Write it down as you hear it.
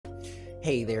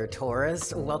Hey there,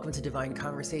 Taurus. Welcome to Divine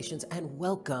Conversations and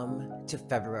welcome to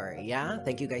February. Yeah,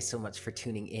 thank you guys so much for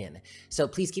tuning in. So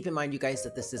please keep in mind, you guys,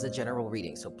 that this is a general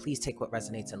reading. So please take what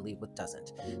resonates and leave what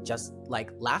doesn't. Just like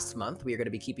last month, we are going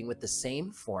to be keeping with the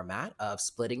same format of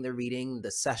splitting the reading, the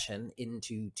session,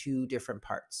 into two different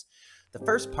parts. The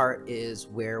first part is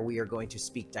where we are going to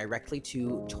speak directly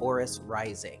to Taurus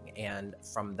Rising. And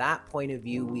from that point of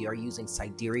view, we are using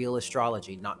Sidereal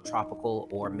astrology, not tropical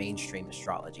or mainstream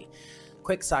astrology.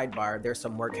 Quick sidebar, there's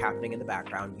some work happening in the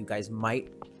background. You guys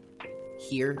might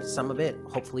hear some of it.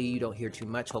 Hopefully you don't hear too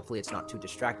much. Hopefully it's not too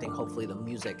distracting. Hopefully the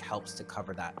music helps to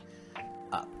cover that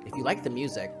up. If you like the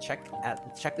music, check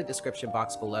the description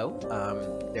box below.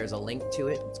 There's a link to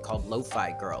it. It's called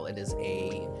Lo-Fi Girl. It is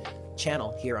a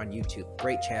channel here on YouTube.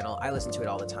 Great channel. I listen to it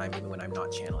all the time, even when I'm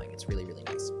not channeling. It's really, really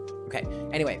nice. Okay,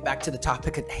 anyway, back to the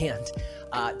topic at hand.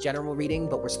 General reading,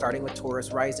 but we're starting with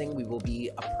Taurus Rising. We will be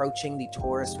approaching the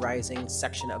Taurus Rising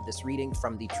section of this reading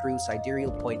from the true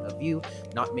sidereal point of view,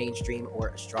 not mainstream or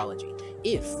astrology.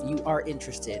 If you are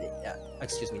interested,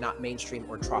 not mainstream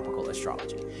or tropical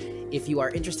astrology. If you are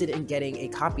interested in getting a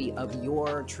copy of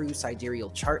your true sidereal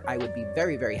chart, I would be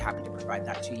very, very happy to provide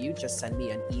that to you. Just send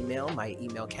me an email. My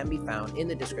email can be found in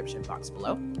the description box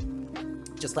below.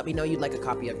 Just let me know you'd like a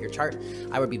copy of your chart.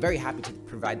 I would be very happy to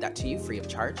provide that to you free of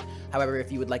charge. However,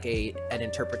 if you would like an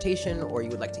interpretation or you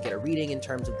would like to get a reading in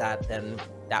terms of that, then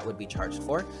that would be charged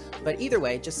for. But either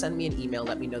way, just send me an email.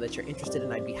 Let me know that you're interested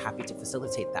and I'd be happy to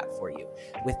facilitate that for you.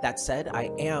 With that said,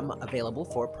 I am available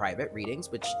for private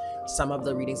readings, which some of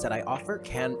the readings that I offer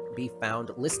can be found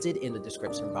listed in the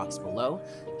description box below.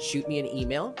 Shoot me an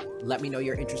email. Let me know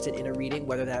you're interested in a reading,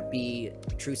 whether that be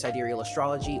true sidereal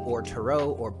astrology or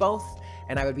tarot or both,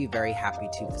 and I would be very happy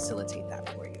to facilitate that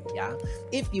for you, yeah?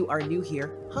 If you are new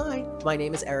here, hi, my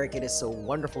name is Eric. It is so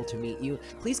wonderful to meet you.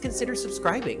 Please consider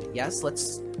subscribing. Yes,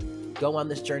 let's go on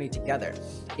this journey together.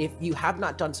 If you have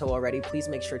not done so already, please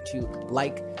make sure to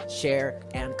like, share,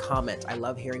 and comment. I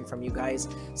love hearing from you guys.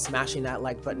 Smashing that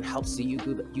like button helps the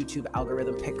YouTube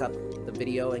algorithm pick up the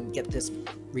video and get this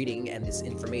reading and this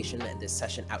information and this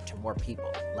session out to more people.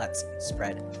 Let's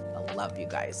spread the love, you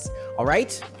guys. All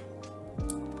right?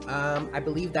 I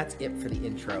believe that's it for the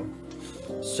intro.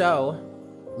 So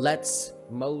let's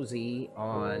mosey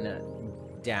on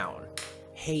down.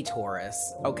 Hey,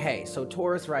 Taurus. Okay, so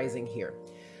Taurus Rising here.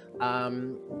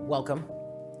 Welcome.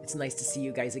 It's nice to see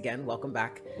you guys again. Welcome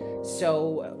back.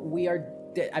 So we're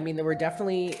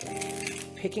definitely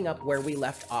picking up where we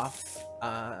left off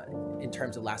in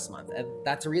terms of last month. And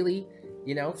that's really,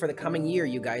 for the coming year,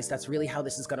 you guys, that's really how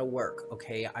this is going to work.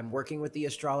 Okay. I'm working with the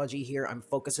astrology here. I'm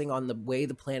focusing on the way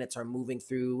the planets are moving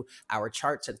through our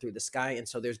charts and through the sky. And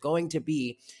so there's going to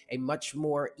be much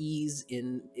more ease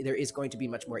in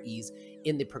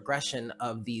the progression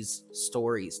of these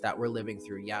stories that we're living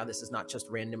through. Yeah. This is not just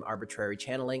random arbitrary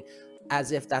channeling,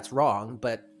 as if that's wrong,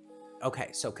 but okay.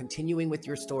 So continuing with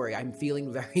your story, I'm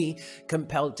feeling very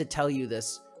compelled to tell you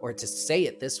this, or to say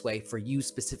it this way for you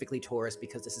specifically, Taurus,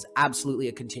 because this is absolutely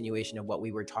a continuation of what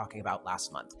we were talking about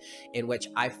last month, in which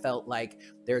I felt like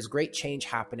there's great change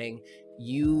happening.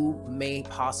 You may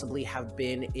possibly have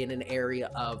been in an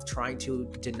area of trying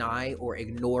to deny or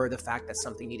ignore the fact that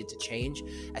something needed to change,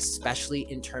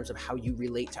 especially in terms of how you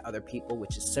relate to other people,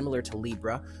 which is similar to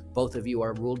Libra. Both of you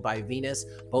are ruled by Venus.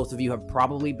 Both of you have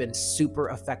probably been super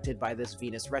affected by this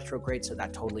Venus retrograde, so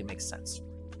that totally makes sense.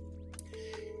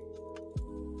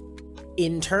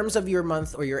 In terms of your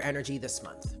month or your energy this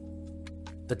month,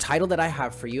 the title that I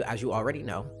have for you, as you already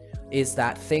know, is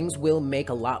that things will make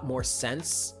a lot more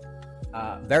sense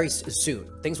very soon.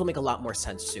 Things will make a lot more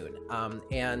sense soon.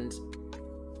 And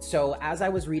so as I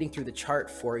was reading through the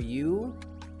chart for you,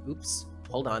 oops,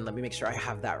 hold on, let me make sure I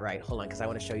have that right. Hold on, because I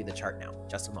want to show you the chart now.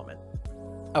 Just a moment.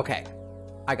 Okay,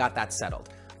 I got that settled.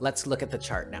 Let's look at the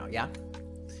chart now, yeah?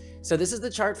 So this is the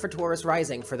chart for Taurus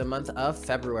Rising for the month of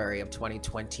February of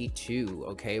 2022.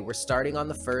 Okay, we're starting on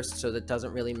the 1st, so that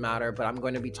doesn't really matter, but I'm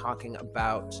going to be talking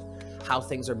about how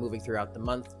things are moving throughout the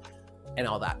month and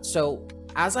all that. So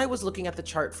as I was looking at the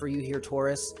chart for you here,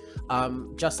 Taurus,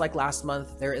 just like last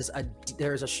month, there is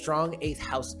a strong 8th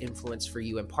house influence for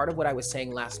you. And part of what I was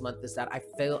saying last month is that I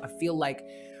feel like,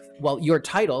 well, your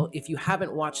title, if you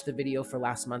haven't watched the video for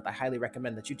last month, I highly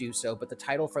recommend that you do so. But the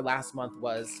title for last month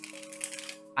was,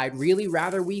 I'd really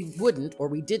rather we wouldn't or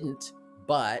we didn't,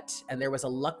 but, and there was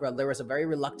a very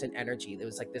reluctant energy. There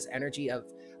was like this energy of,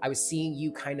 I was seeing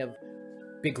you kind of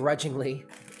begrudgingly,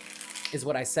 is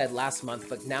what I said last month,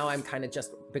 but now I'm kind of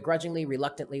just begrudgingly,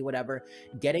 reluctantly, whatever,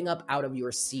 getting up out of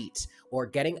your seat or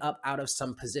getting up out of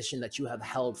some position that you have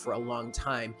held for a long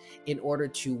time in order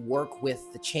to work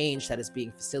with the change that is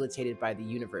being facilitated by the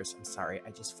universe. I'm sorry,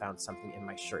 I just found something in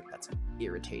my shirt that's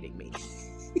irritating me.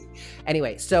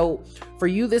 Anyway, so for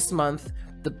you this month,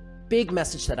 the big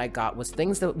message that I got was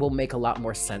things that will make a lot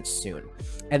more sense soon.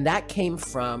 And that came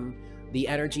from the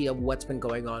energy of what's been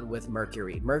going on with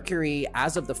Mercury. Mercury,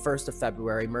 as of the 1st of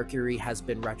February, Mercury has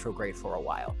been retrograde for a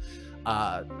while,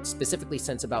 specifically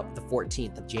since about the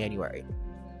 14th of January.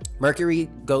 Mercury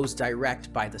goes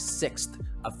direct by the 6th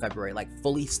of February, like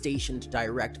fully stationed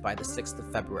direct by the 6th of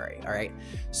February, all right?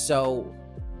 So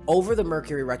over the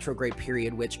Mercury retrograde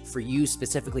period, which for you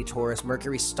specifically, Taurus,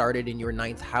 Mercury started in your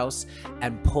 9th house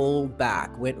and pulled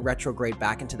back, went retrograde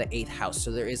back into the 8th house.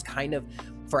 So there is kind of,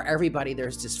 for everybody,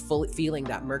 there's this full feeling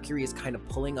that Mercury is kind of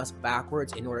pulling us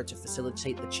backwards in order to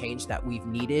facilitate the change that we've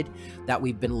needed, that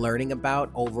we've been learning about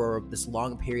over this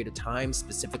long period of time,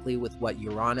 specifically with what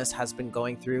Uranus has been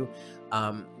going through.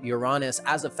 Uranus,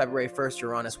 as of February 1st,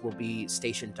 Uranus will be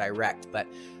stationed direct, but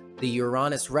the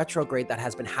Uranus retrograde that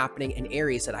has been happening in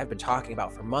Aries that I've been talking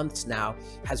about for months now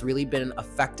has really been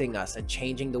affecting us and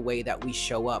changing the way that we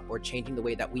show up or changing the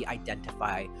way that we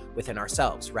identify within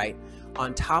ourselves, right?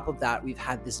 On top of that, we've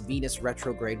had this Venus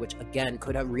retrograde, which again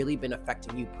could have really been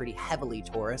affecting you pretty heavily,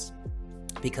 Taurus,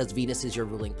 because Venus is your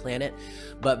ruling planet.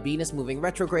 But Venus moving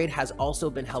retrograde has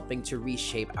also been helping to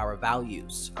reshape our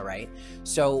values, all right?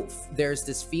 So there's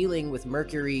this feeling with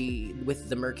Mercury, with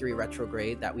the Mercury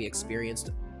retrograde that we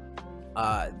experienced.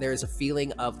 There's a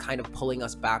feeling of kind of pulling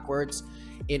us backwards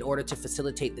in order to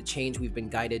facilitate the change we've been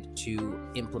guided to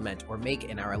implement or make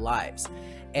in our lives.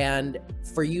 And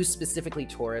for you specifically,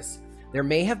 Taurus, there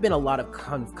may have been a lot of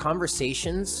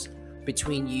conversations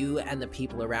between you and the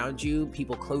people around you,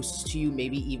 people closest to you,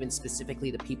 maybe even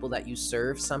specifically the people that you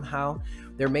serve somehow.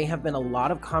 There may have been a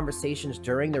lot of conversations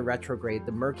during the retrograde,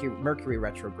 the Mercury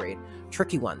retrograde,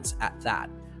 tricky ones at that.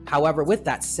 However, with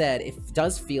that said, it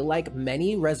does feel like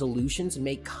many resolutions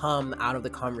may come out of the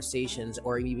conversations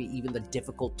or maybe even the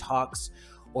difficult talks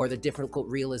or the difficult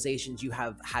realizations you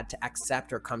have had to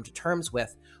accept or come to terms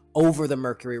with over the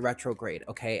Mercury retrograde,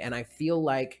 okay? And I feel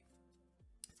like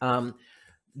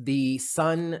the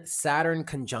Sun-Saturn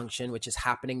conjunction, which is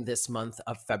happening this month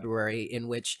of February, in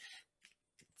which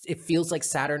it feels like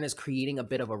Saturn is creating a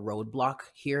bit of a roadblock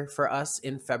here for us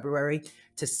in February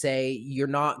to say you're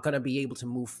not going to be able to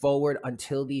move forward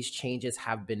until these changes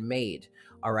have been made.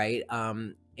 All right.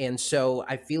 And so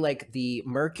I feel like the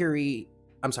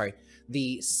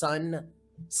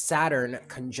Sun-Saturn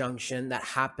conjunction that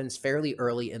happens fairly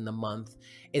early in the month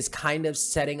is kind of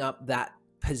setting up that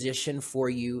position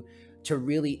for you to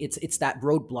really, it's that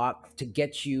roadblock to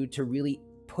get you to really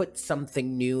put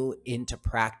something new into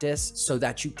practice so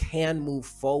that you can move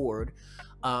forward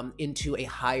into a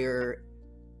higher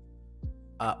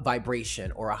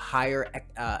vibration or a higher,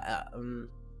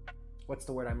 what's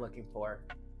the word I'm looking for?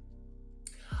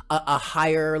 A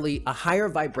higher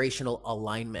vibrational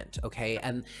alignment, okay?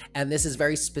 And this is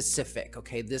very specific,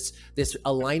 okay? This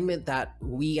alignment that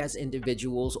we as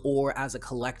individuals or as a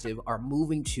collective are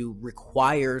moving to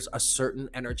requires a certain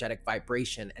energetic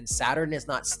vibration. And Saturn is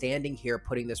not standing here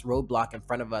putting this roadblock in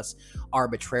front of us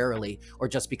arbitrarily or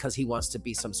just because he wants to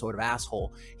be some sort of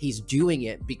asshole. He's doing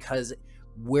it because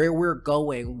where we're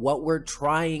going, what we're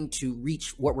trying to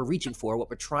reach, what we're reaching for, what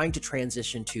we're trying to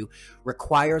transition to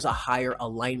requires a higher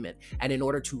alignment. And in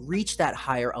order to reach that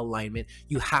higher alignment,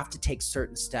 you have to take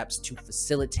certain steps to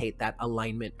facilitate that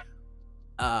alignment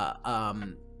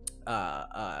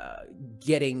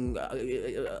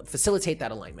facilitate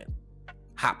that alignment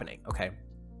happening, okay?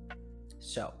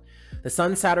 So the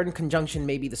Sun-Saturn conjunction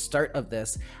may be the start of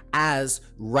this, as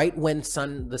right when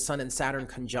the Sun and Saturn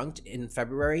conjunct in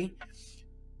February,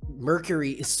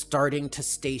 Mercury is starting to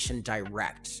station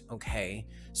direct, okay?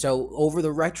 So over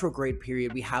the retrograde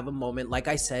period, we have a moment, like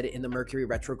I said in the Mercury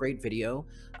retrograde video,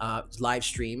 live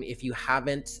stream. If you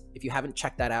haven't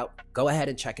checked that out, go ahead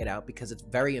and check it out because it's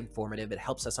very informative. It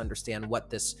helps us understand what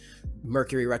this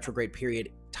Mercury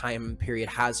retrograde time period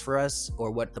has for us or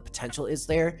what the potential is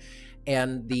there.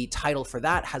 And the title for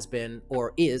that has been,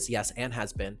 or is, yes, and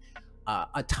has been,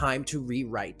 a time to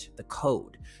rewrite the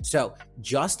code. So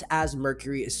just as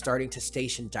Mercury is starting to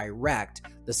station direct,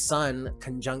 the Sun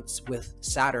conjuncts with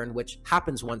Saturn, which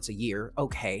happens once a year,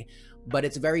 okay, but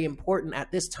it's very important at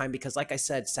this time because, like I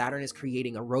said, Saturn is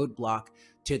creating a roadblock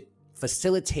to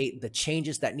facilitate the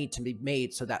changes that need to be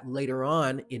made so that later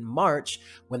on in March,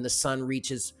 when the Sun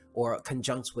reaches or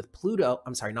conjuncts with Pluto,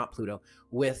 I'm sorry, not Pluto,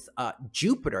 with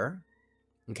Jupiter,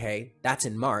 okay, that's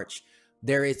in March.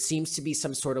 it seems to be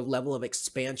some sort of level of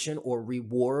expansion or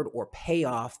reward or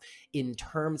payoff in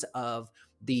terms of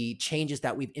the changes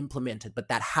that we've implemented. But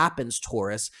that happens,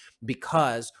 Taurus,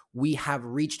 because we have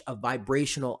reached a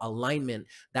vibrational alignment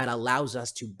that allows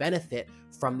us to benefit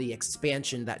from the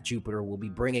expansion that Jupiter will be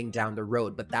bringing down the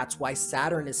road. But that's why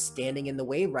Saturn is standing in the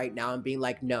way right now and being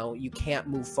like, no, you can't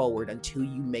move forward until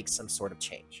you make some sort of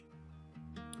change.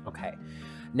 Okay.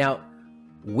 Now,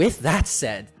 with that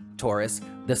said, Taurus,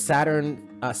 the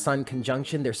Saturn-Sun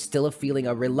conjunction, there's still a feeling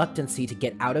of reluctancy to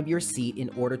get out of your seat in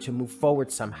order to move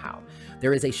forward somehow.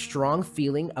 There is a strong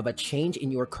feeling of a change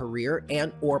in your career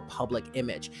and or public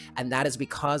image, and that is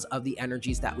because of the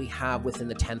energies that we have within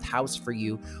the 10th house for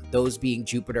you, those being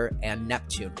Jupiter and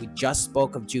Neptune. We just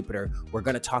spoke of Jupiter. We're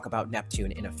going to talk about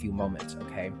Neptune in a few moments,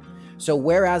 okay? So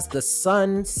whereas the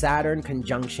Sun-Saturn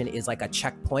conjunction is like a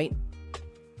checkpoint,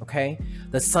 okay,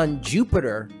 the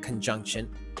Sun-Jupiter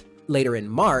conjunction later in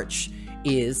March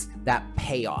is that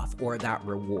payoff or that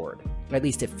reward. At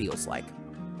least it feels like.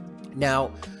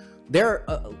 Now, there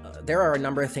are a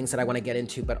number of things that I want to get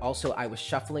into, but also I was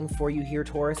shuffling for you here,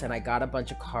 Taurus, and I got a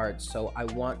bunch of cards, so I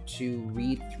want to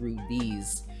read through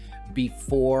these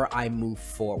before I move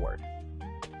forward.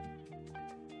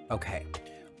 Okay.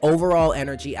 Overall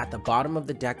energy at the bottom of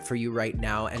the deck for you right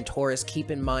now. And Taurus, keep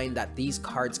in mind that these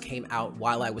cards came out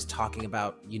while I was talking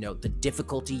about, you know, the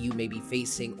difficulty you may be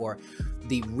facing or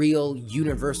the real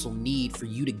universal need for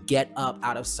you to get up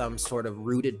out of some sort of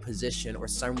rooted position or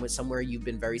somewhere you've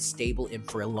been very stable in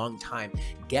for a long time.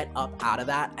 Get up out of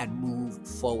that and move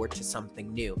forward to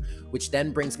something new, which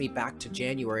then brings me back to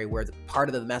January, where part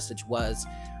of the message was,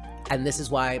 and this is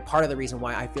why, part of the reason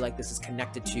why I feel like this is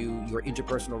connected to your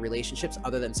interpersonal relationships,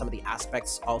 other than some of the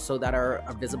aspects also that are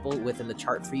visible within the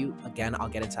chart for you. Again, I'll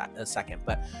get into that in a second.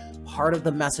 But part of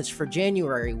the message for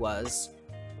January was,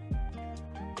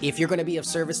 if you're going to be of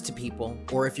service to people,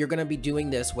 or if you're going to be doing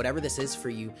this, whatever this is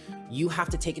for you, you have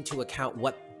to take into account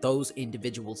what those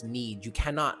individuals need. You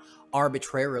cannot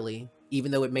arbitrarily, even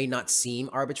though it may not seem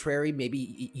arbitrary,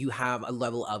 maybe you have a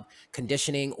level of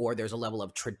conditioning or there's a level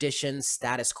of tradition,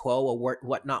 status quo, or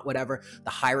whatnot, whatever, the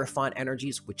Hierophant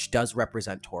energies, which does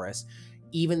represent Taurus,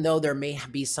 even though there may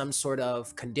be some sort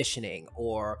of conditioning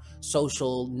or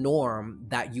social norm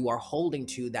that you are holding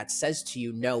to that says to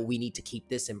you, no, we need to keep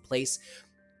this in place.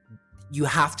 You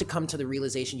have to come to the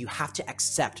realization, you have to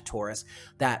accept, Taurus,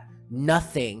 that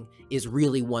nothing is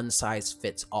really one size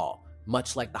fits all,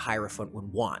 much like the Hierophant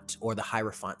would want, or the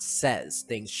Hierophant says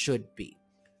things should be.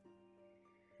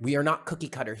 We are not cookie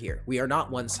cutter here. We are not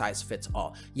one size fits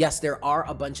all. Yes, there are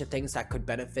a bunch of things that could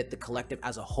benefit the collective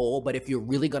as a whole, but if you're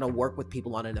really going to work with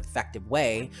people on an effective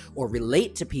way or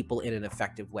relate to people in an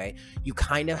effective way, you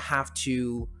kind of have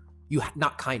to, you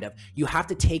have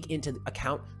to take into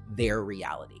account their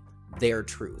reality, their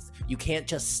truth. You can't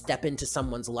just step into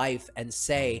someone's life and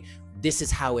say, this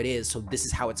is how it is, so this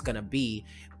is how it's going to be,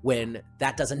 when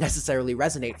that doesn't necessarily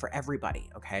resonate for everybody,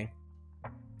 okay?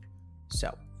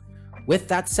 So, with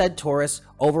that said, Taurus,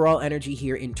 overall energy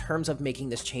here in terms of making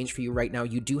this change for you right now,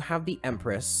 you do have the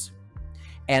Empress,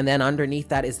 and then underneath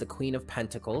that is the Queen of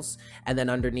Pentacles, and then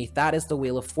underneath that is the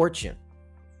Wheel of Fortune.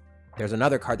 There's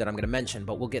another card that I'm going to mention,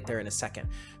 but we'll get there in a second.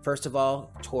 First of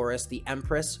all, Taurus, the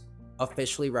Empress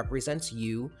officially represents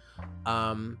you,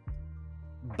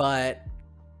 but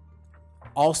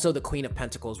also the Queen of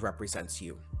Pentacles represents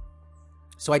you.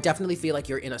 So I definitely feel like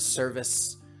you're in a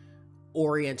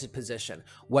service-oriented position,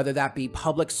 whether that be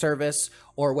public service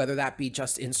or whether that be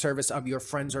just in service of your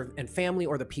friends and family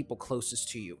or the people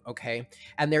closest to you, okay?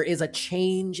 And there is a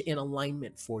change in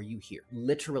alignment for you here,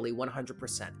 literally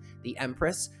 100%. The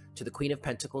Empress to the Queen of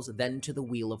Pentacles, then to the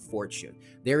Wheel of Fortune.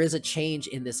 There is a change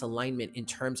in this alignment in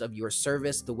terms of your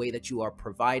service, the way that you are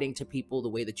providing to people, the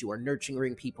way that you are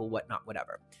nurturing people, whatnot,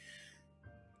 whatever.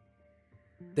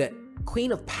 The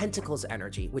Queen of Pentacles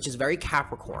energy, which is very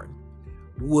Capricorn,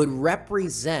 would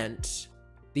represent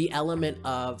the element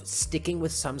of sticking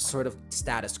with some sort of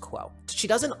status quo. She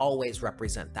doesn't always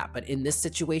represent that, but in this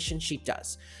situation, she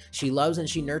does. She loves and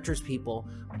she nurtures people,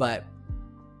 but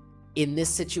in this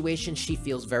situation, she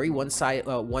feels very one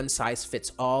size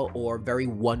fits all or very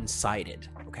one-sided,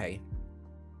 okay?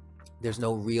 There's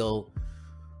no real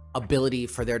ability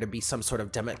for there to be some sort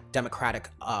of democratic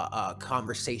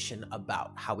conversation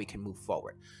about how we can move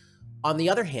forward. On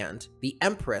the other hand, the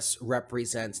Empress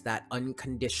represents that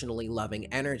unconditionally loving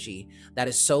energy that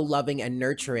is so loving and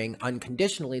nurturing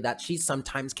unconditionally that she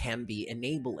sometimes can be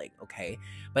enabling, okay?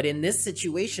 But in this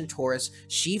situation, Taurus,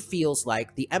 she feels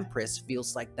like, the Empress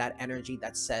feels like that energy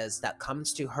that says, that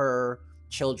comes to her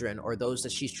children or those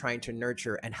that she's trying to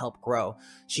nurture and help grow,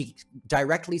 she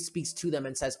directly speaks to them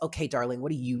and says, okay, darling,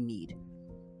 what do you need?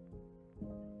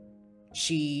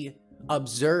 She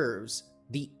observes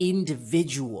the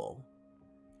individual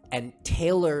and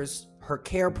tailors her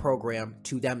care program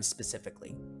to them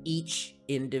specifically. Each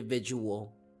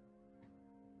individual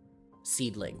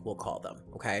seedling, we'll call them,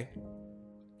 okay?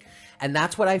 And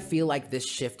that's what I feel like this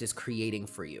shift is creating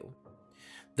for you.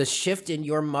 The shift in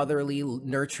your motherly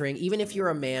nurturing, even if you're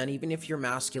a man, even if you're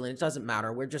masculine, it doesn't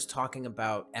matter. We're just talking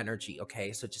about energy,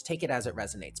 okay? So just take it as it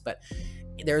resonates. But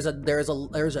there's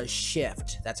a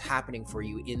shift that's happening for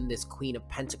you in this Queen of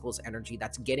Pentacles energy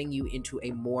that's getting you into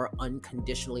a more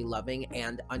unconditionally loving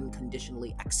and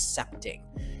unconditionally accepting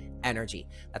energy.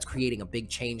 That's creating a big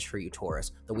change for you,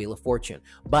 Taurus, the Wheel of Fortune.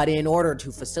 But in order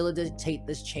to facilitate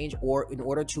this change, or in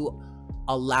order to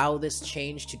allow this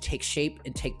change to take shape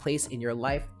and take place in your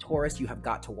life, Taurus, you have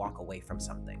got to walk away from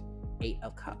something. 8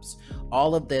 of Cups.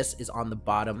 All of this is on the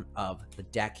bottom of the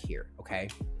deck here, okay?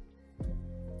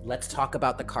 Let's talk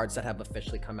about the cards that have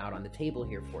officially come out on the table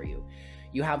here for you.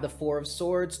 You have the 4 of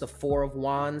Swords, the 4 of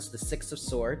Wands, the 6 of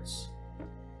Swords.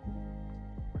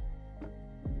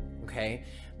 Okay?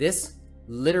 This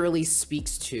literally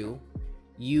speaks to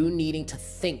you needing to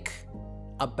think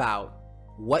about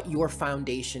what your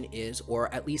foundation is,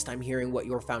 or at least I'm hearing what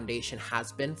your foundation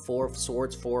has been. 4 of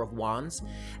Swords, 4 of Wands,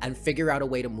 and figure out a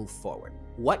way to move forward.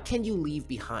 What can you leave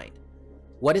behind?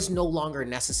 What is no longer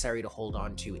necessary to hold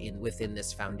on to within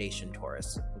this foundation,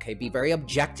 Taurus? Okay, be very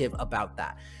objective about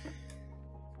that.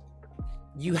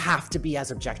 You have to be as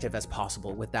objective as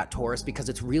possible with that, Taurus, because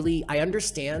it's really, I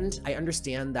understand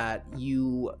that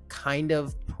you kind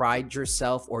of pride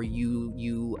yourself, or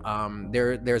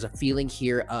there's a feeling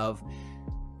here of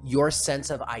your sense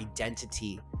of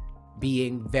identity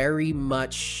being very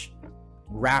much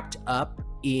wrapped up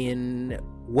in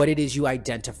what it is you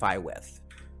identify with,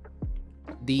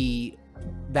 the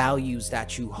values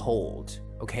that you hold.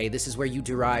 Okay, this is where you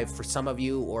derive, for some of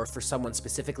you, or for someone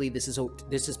specifically, this is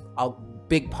a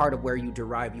big part of where you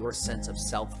derive your sense of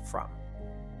self from.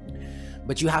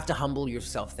 But you have to humble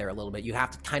yourself there a little bit. You have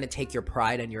to kind of take your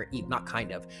pride and your, not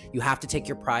kind of, you have to take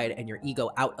your pride and your ego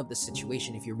out of the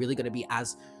situation if you're really going to be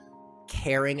as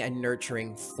caring and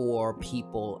nurturing for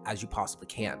people as you possibly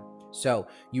can. So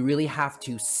you really have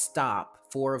to stop,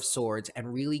 4 of Swords,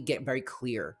 and really get very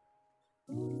clear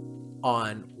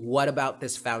on what about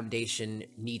this foundation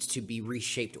needs to be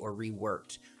reshaped or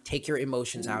reworked. Take your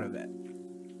emotions out of it.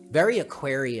 Very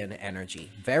Aquarian energy,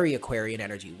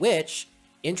 which,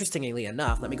 interestingly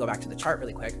enough, let me go back to the chart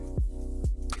really quick.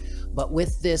 But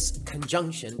with this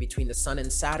conjunction between the Sun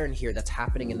and Saturn here that's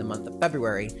happening in the month of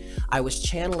February, I was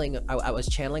channeling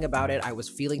about it. I was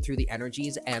feeling through the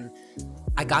energies, and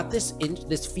I got this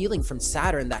feeling from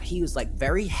Saturn that he was like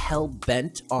very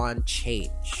hell-bent on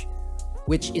change,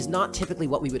 which is not typically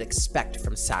what we would expect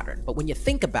from Saturn. But when you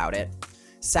think about it,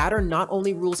 Saturn not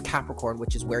only rules Capricorn,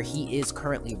 which is where he is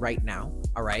currently right now,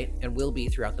 all right, and will be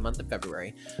throughout the month of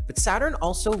February, but Saturn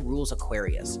also rules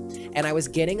Aquarius. And I was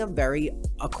getting a very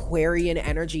Aquarian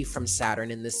energy from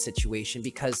Saturn in this situation,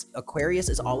 because Aquarius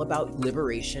is all about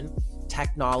liberation,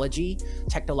 technology,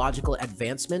 technological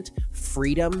advancement,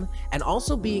 freedom, and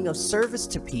also being of service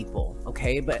to people,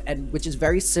 okay, which is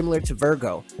very similar to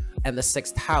Virgo and the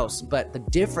 6th house. But the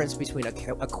difference between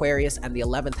Aquarius and the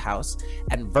 11th house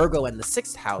and Virgo and the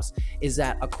 6th house is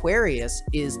that Aquarius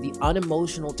is the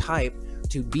unemotional type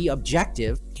to be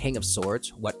objective, King of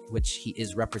Swords, which he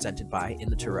is represented by in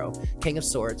the Tarot, King of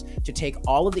Swords, to take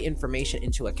all of the information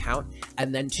into account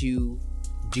and then to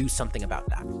do something about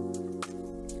that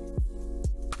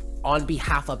on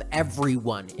behalf of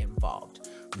everyone involved.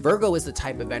 Virgo is the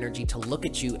type of energy to look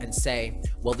at you and say,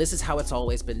 well, this is how it's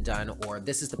always been done, or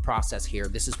this is the process here,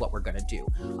 this is what we're gonna do.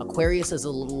 Aquarius is a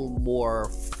little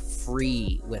more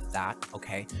free with that,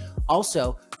 okay?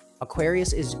 Also,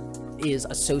 Aquarius is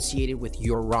associated with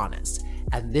Uranus.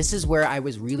 And this is where I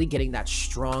was really getting that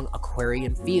strong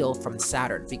Aquarian feel from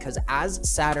Saturn, because as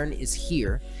Saturn is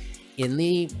here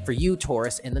for you,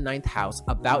 Taurus, in the 9th house,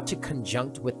 about to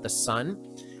conjunct with the Sun,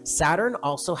 Saturn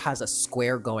also has a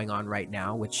square going on right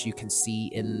now, which you can see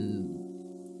in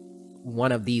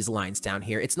one of these lines down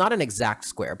here. It's not an exact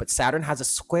square, but Saturn has a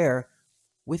square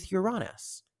with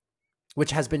Uranus, which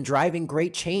has been driving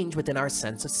great change within our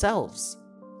sense of selves.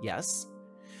 Yes?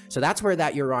 So that's where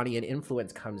that Uranian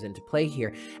influence comes into play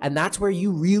here. And that's where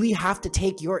you really have to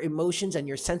take your emotions and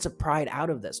your sense of pride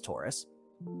out of this, Taurus.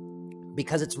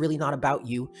 Because it's really not about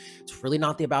you. It's really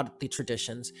not about the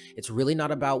traditions. It's really not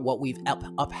about what we've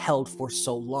upheld for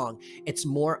so long. It's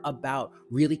more about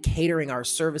really catering our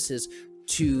services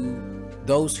to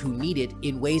those who need it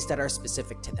in ways that are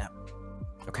specific to them.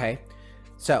 Okay?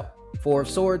 So, Four of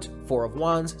Swords, Four of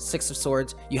Wands, Six of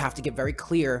Swords, you have to get very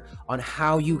clear on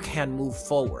how you can move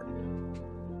forward,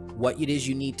 what it is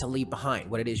you need to leave behind,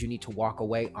 what it is you need to walk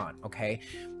away on, okay?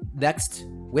 Next,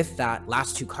 with that,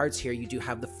 last two cards here, you do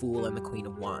have the Fool and the Queen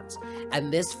of Wands.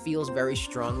 And this feels very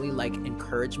strongly like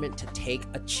encouragement to take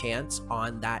a chance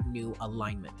on that new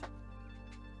alignment.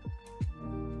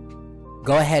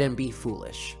 Go ahead and be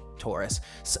foolish, Taurus.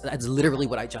 So that's literally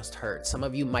what I just heard. Some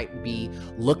of you might be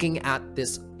looking at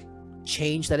this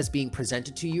change that is being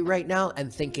presented to you right now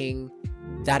and thinking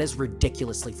that is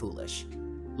ridiculously foolish.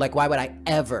 Like, why would I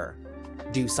ever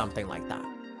do something like that?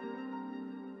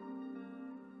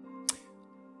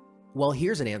 Well,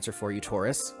 here's an answer for you,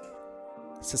 Taurus.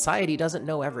 Society doesn't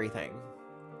know everything.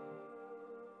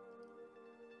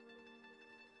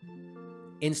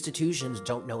 Institutions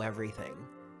don't know everything.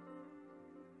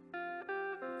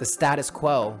 The status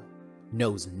quo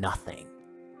knows nothing.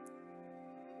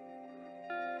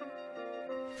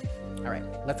 All right,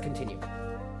 let's continue.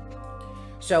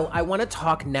 So I want to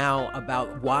talk now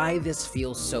about why this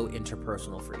feels so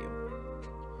interpersonal for you.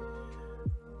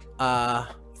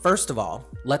 First of all,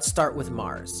 let's start with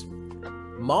Mars.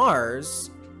 Mars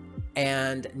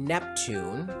and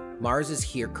Neptune. Mars is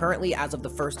here currently as of the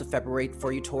 1st of February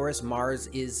for you, Taurus. Mars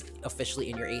is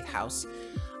officially in your 8th house.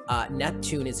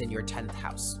 Neptune is in your 10th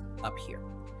house up here.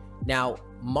 Now,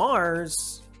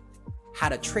 Mars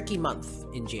had a tricky month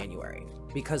in January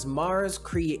because Mars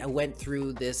went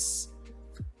through this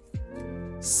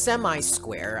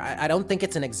semi-square. I don't think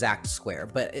it's an exact square,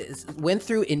 but it went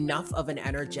through enough of an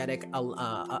energetic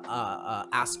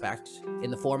aspect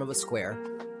in the form of a square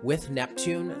with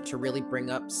Neptune to really bring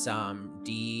up some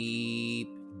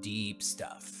deep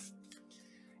stuff.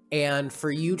 And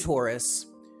for you, Taurus,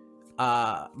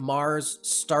 Mars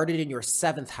started in your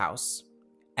 7th house,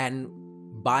 and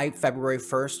by February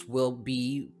 1st will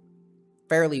be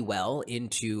fairly well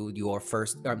into your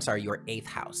 8th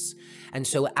house. And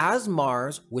so as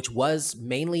Mars, which was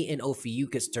mainly in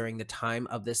Ophiuchus during the time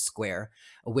of this square,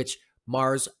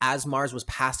 as Mars was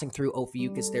passing through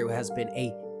Ophiuchus, there has been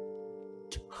a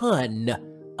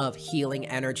ton of healing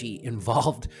energy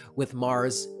involved with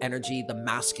Mars energy, the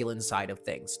masculine side of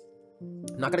things.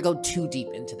 I'm not going to go too deep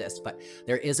into this, but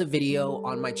there is a video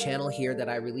on my channel here that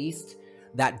I released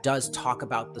that does talk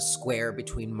about the square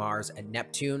between Mars and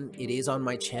Neptune. It is on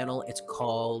my channel. It's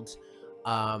called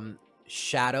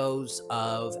Shadows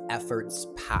of Efforts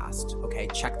Past. Okay,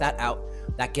 check that out.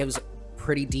 That gives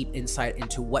pretty deep insight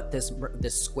into what this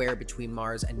square between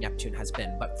Mars and Neptune has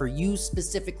been. But for you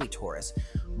specifically, Taurus,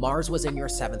 Mars was in your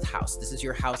 7th house. This is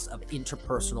your house of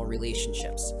interpersonal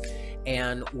relationships.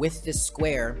 And with this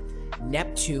square,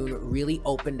 Neptune really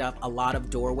opened up a lot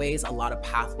of doorways, a lot of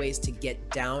pathways to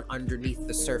get down underneath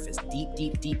the surface,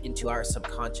 deep into our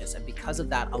subconscious. And because of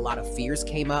that, a lot of fears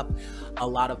came up, a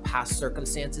lot of past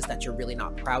circumstances that you're really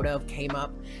not proud of came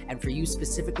up. And for you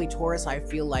specifically, Taurus, I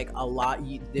feel like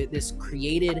this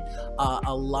created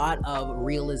a lot of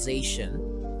realization.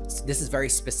 This is very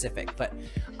specific, but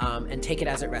and take it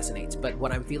as it resonates. But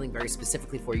what I'm feeling very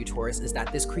specifically for you, Taurus, is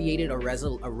that this created a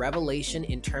revelation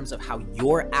in terms of how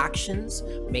your actions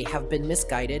may have been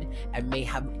misguided and may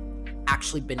have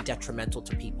actually been detrimental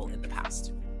to people in the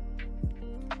past.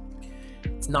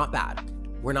 It's not bad.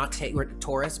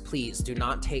 Taurus, please do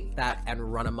not take that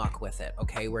and run amok with it,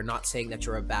 okay? We're not saying that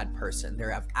you're a bad person.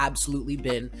 There have absolutely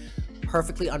been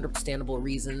perfectly understandable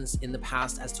reasons in the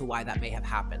past as to why that may have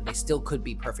happened. They still could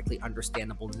be perfectly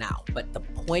understandable now. But the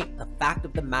fact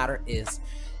of the matter is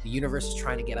the universe is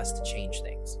trying to get us to change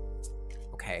things,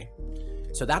 okay?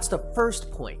 So that's the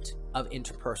first point of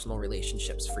interpersonal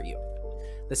relationships for you.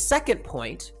 The second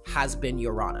point has been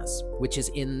Uranus, which is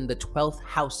in the 12th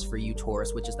house for you,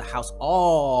 Taurus, which is the house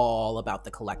all about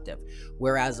the collective.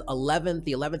 Whereas the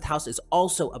 11th house is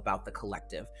also about the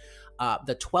collective.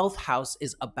 The 12th house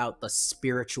is about the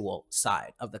spiritual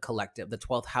side of the collective. The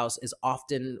 12th house is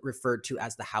often referred to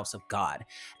as the house of God.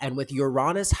 And with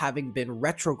Uranus having been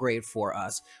retrograde for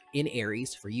us in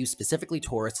Aries, for you specifically,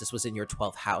 Taurus, this was in your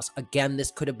 12th house. Again,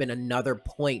 this could have been another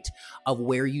point of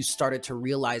where you started to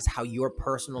realize how your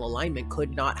personal alignment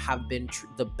could not have been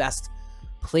the best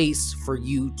place for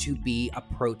you to be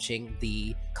approaching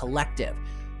the collective.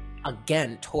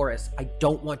 Again, Taurus, I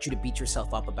don't want you to beat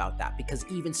yourself up about that, because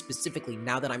even specifically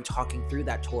now that I'm talking through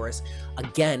that, Taurus,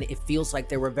 again, it feels like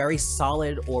there were very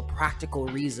solid or practical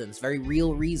reasons, very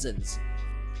real reasons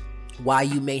why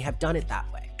you may have done it that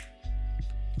way.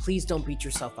 Please don't beat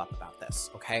yourself up about this,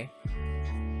 okay?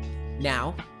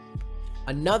 Now,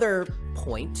 another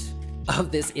point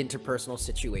of this interpersonal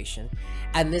situation.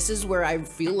 And this is where I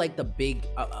feel like the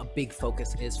big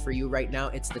focus is for you right now.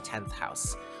 It's the 10th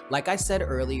house. Like I said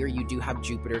earlier, you do have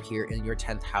Jupiter here in your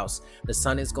 10th house. The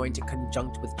sun is going to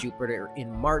conjunct with Jupiter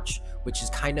in March, which is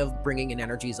kind of bringing in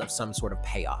energies of some sort of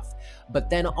payoff. But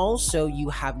then also you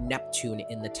have Neptune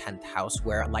in the 10th house,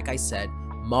 where, like I said,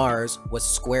 Mars was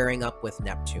squaring up with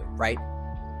Neptune, right?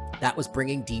 That was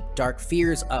bringing deep, dark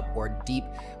fears up, or deep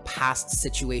past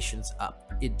situations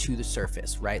up into the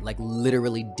surface, right? Like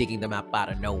literally digging them up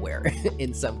out of nowhere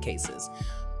in some cases.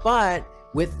 But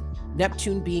with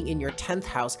Neptune being in your 10th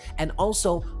house and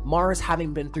also Mars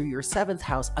having been through your 7th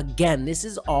house, again, this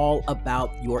is all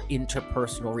about your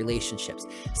interpersonal relationships.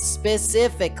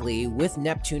 Specifically with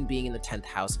Neptune being in the 10th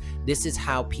house, this is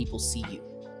how people see you.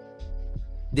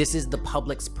 This is the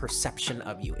public's perception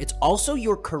of you. It's also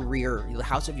your career, the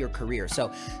house of your career.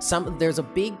 So there's a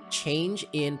big change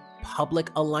in public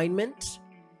alignment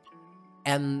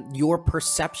and your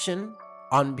perception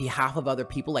on behalf of other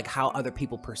people, like how other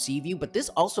people perceive you. But this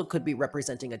also could be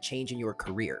representing a change in your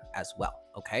career as well,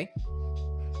 okay?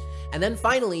 And then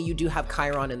finally, you do have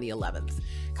Chiron in the 11th.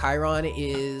 Chiron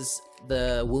is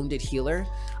the wounded healer.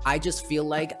 I just feel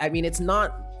like, I mean, it's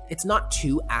not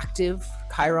too active,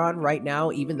 Chiron, right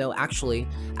now, even though actually,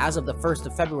 as of the 1st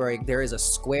of February, there is a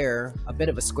bit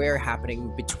of a square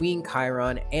happening between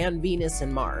Chiron and Venus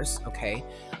and Mars, okay?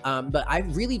 But I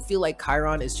really feel like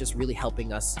Chiron is just really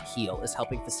helping us heal, is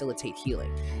helping facilitate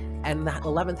healing. And the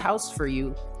 11th house for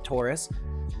you, Taurus,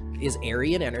 is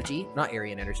Aquarian energy,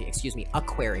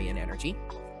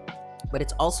 but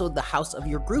it's also the house of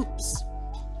your groups.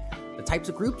 The types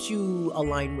of groups you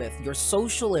align with, your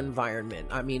social environment.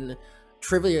 I mean,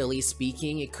 trivially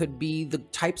speaking, it could be the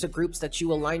types of groups that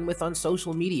you align with on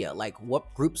social media. Like,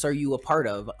 what groups are you a part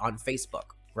of on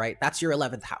Facebook, right? That's your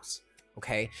 11th house,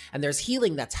 okay? And there's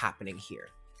healing that's happening here.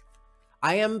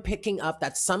 I am picking up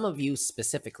that some of you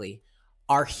specifically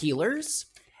are healers,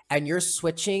 and you're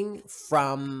switching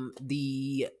from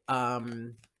the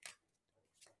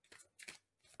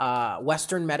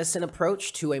Western medicine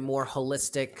approach to a more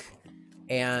holistic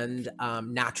and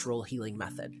natural healing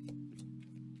method.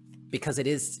 Because it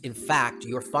is, in fact,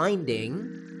 you're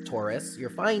finding, Taurus,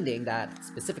 that,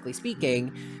 specifically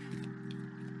speaking,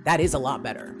 that is a lot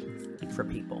better for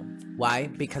people. Why?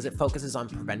 Because it focuses on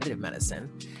preventative medicine,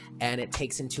 and it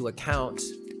takes into account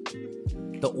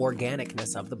the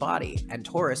organicness of the body. And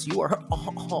Taurus, you are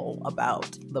all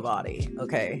about the body,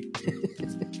 okay?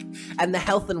 And the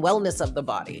health and wellness of the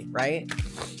body, right?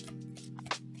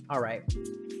 All right.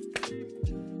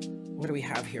 What do we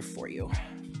have here for you?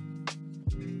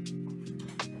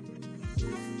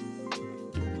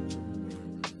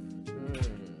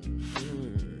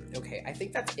 Okay, I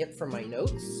think that's it for my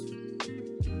notes.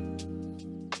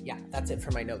 Yeah, that's it for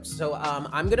my notes. So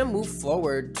I'm gonna move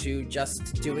forward to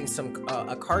just doing some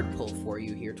a card pull for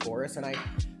you here, Taurus, and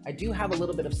I do have a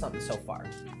little bit of something so far.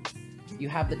 You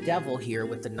have the Devil here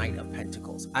with the Knight of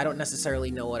Pentacles. I don't necessarily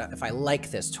know if I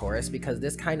like this, Taurus, because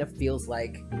this kind of feels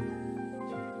like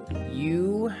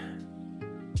you...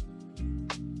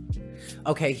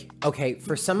 Okay,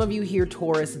 for some of you here,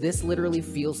 Taurus, this literally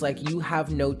feels like you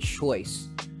have no choice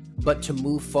but to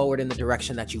move forward in the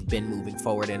direction that you've been moving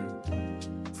forward in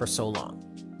for so long.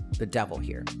 The Devil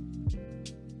here.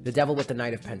 The Devil with the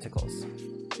Knight of Pentacles.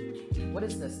 What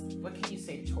is this? What can you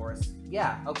say, Taurus?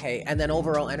 Yeah, okay. And then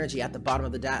overall energy at the bottom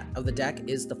of the deck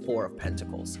is the Four of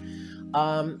Pentacles.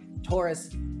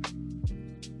 Taurus,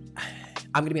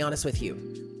 I'm gonna be honest with you.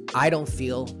 I don't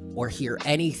feel or hear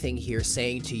anything here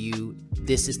saying to you,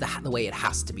 this is the way it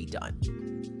has to be done.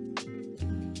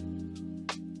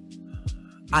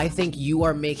 I think you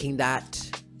are making that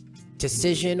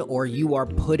decision, or you are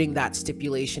putting that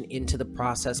stipulation into the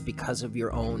process because of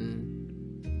your own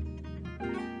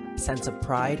sense of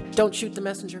pride. Don't shoot the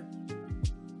messenger.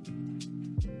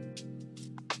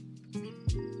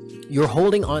 You're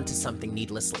holding on to something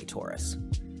needlessly, Taurus.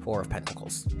 Four of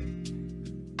Pentacles.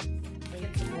 Can I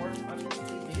get some more on this,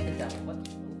 please? Maybe the Devil. What?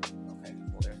 Ooh, okay,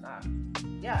 well, there's that.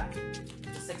 Yeah,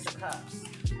 the Six of Cups.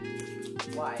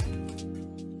 Why?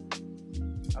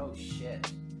 Oh,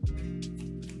 shit.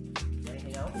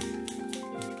 Anything else?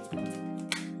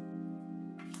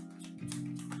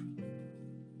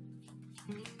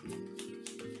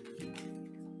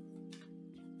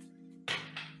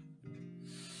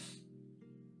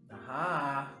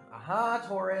 Aha,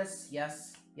 Taurus.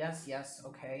 Yes,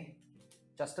 okay.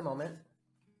 Just a moment.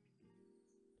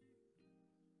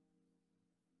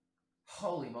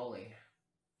 Holy moly.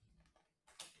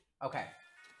 Okay.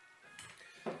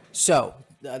 So,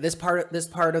 this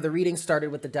part of the reading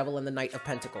started with the Devil and the Knight of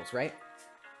Pentacles, right?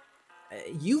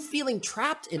 you feeling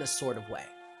trapped in a sort of way.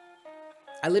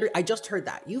 I just heard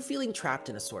that. You feeling trapped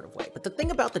in a sort of way. But the thing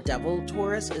about the devil,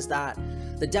 Taurus, is that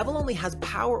the devil only has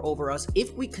power over us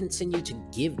if we continue to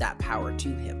give that power to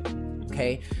him,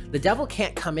 okay? The devil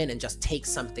can't come in and just take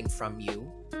something from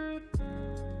you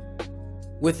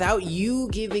without you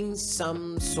giving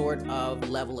some sort of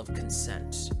level of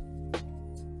consent.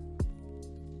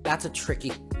 That's a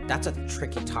tricky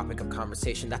topic of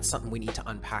conversation. That's something we need to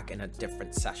unpack in a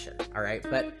different session, all right?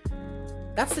 But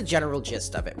that's the general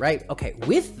gist of it, right? Okay,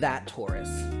 with that, Taurus,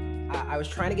 I was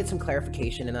trying to get some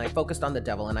clarification, and I focused on the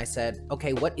devil, and I said,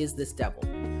 okay, what is this devil?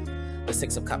 The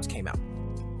Six of Cups came out.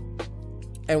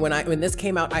 And when this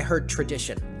came out, I heard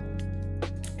tradition.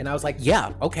 And I was like,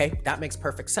 yeah, okay, that makes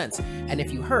perfect sense. And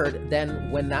if you heard,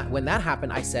 then when that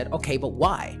happened, I said, okay, but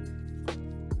why?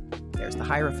 There's the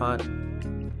Hierophant.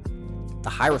 The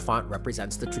Hierophant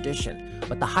represents the tradition,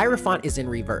 but the Hierophant is in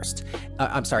reverse.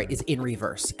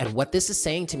 And what this is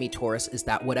saying to me, Taurus, is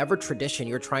that whatever tradition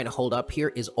you're trying to hold up here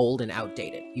is old and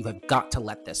outdated. You have got to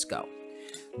let this go.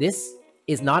 This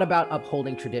is not about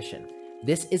upholding tradition.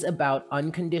 This is about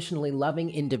unconditionally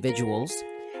loving individuals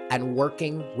and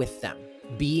working with them,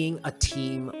 being a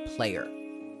team player.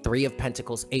 Three of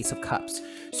Pentacles, Ace of Cups.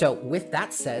 So with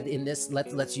that said, in this,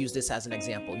 let's use this as an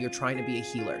example. You're trying to be a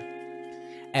healer.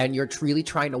 And you're really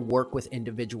trying to work with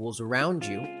individuals around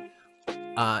you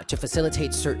to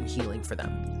facilitate certain healing for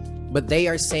them. But they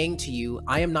are saying to you,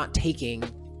 I am not taking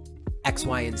X,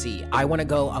 Y, and Z. I want to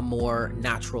go a more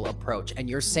natural approach. And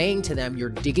you're saying to them, you're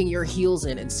digging your heels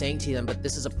in and saying to them, but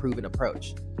this is a proven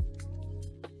approach.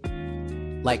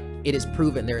 Like, it is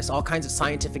proven. There is all kinds of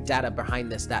scientific data behind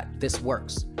this, that this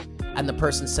works. And the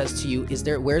person says to you,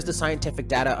 where's the scientific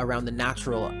data around the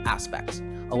natural aspects?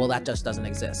 Oh, well, that just doesn't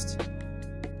exist.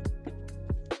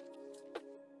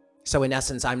 So in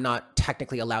essence, I'm not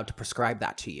technically allowed to prescribe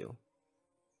that to you.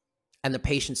 And the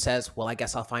patient says, well, I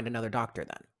guess I'll find another doctor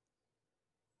then.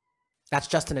 That's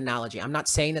just an analogy. I'm not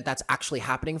saying that that's actually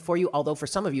happening for you, although for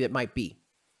some of you it might be.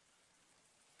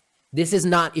 This is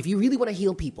not, if you really want to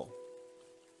heal people,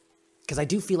 because I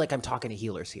do feel like I'm talking to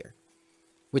healers here,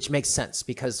 which makes sense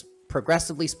because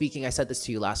progressively speaking, I said this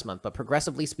to you last month, but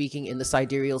progressively speaking in the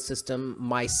sidereal system,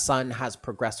 my sun has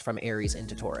progressed from Aries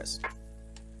into Taurus.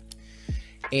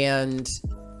 And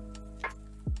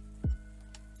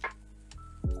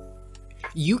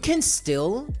you can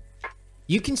still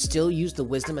use the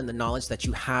wisdom and the knowledge that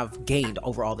you have gained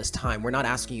over all this time. We're not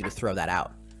asking you to throw that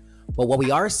out. But what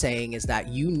we are saying is that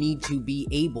you need to be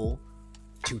able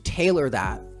to tailor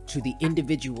that to the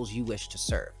individuals you wish to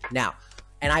serve. Now,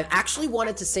 and I actually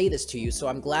wanted to say this to you, so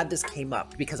I'm glad this came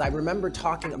up because I remember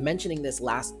mentioning this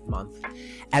last month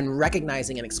and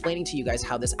recognizing and explaining to you guys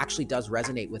how this actually does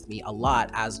resonate with me a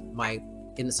lot as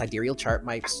in the sidereal chart,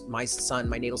 my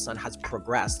natal sun has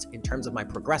progressed. In terms of my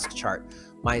progressed chart,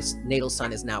 my natal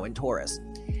sun is now in Taurus.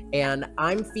 And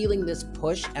I'm feeling this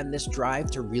push and this drive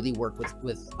to really work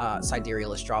with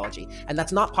sidereal astrology. And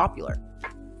that's not popular.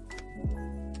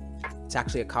 It's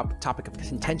actually a topic of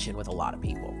contention with a lot of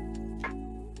people.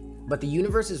 But the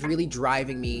universe is really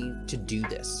driving me to do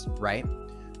this, right?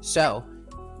 So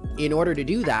in order to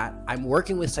do that, I'm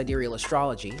working with sidereal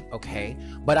astrology, okay?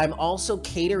 But I'm also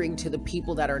catering to the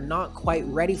people that are not quite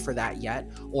ready for that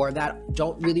yet, or that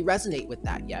don't really resonate with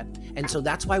that yet. And so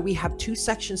that's why we have two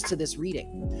sections to this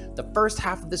reading. The first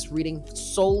half of this reading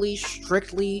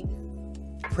strictly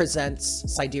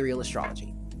presents sidereal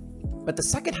astrology. But the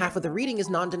second half of the reading is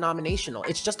non-denominational.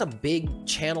 It's just a big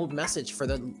channeled message for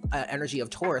the energy of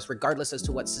Taurus, regardless as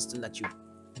to what system that you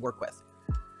work with.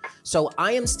 So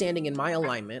I am standing in my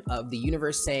alignment of the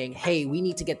universe saying, hey, we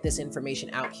need to get this information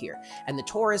out here. And the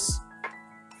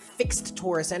fixed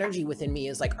Taurus energy within me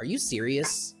is like, are you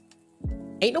serious?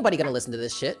 Ain't nobody gonna listen to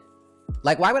this shit.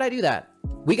 Like, why would I do that?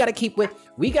 We gotta keep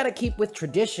with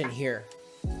tradition here.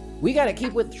 We gotta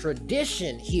keep with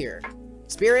tradition here.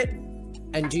 Spirit,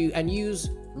 and use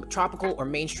tropical or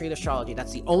mainstream astrology.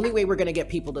 That's the only way we're going to get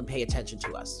people to pay attention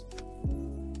to us.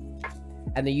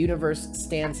 And the universe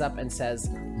stands up and says,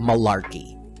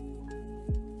 malarkey.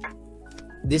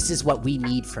 This is what we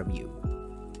need from you.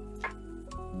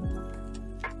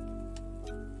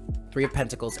 Three of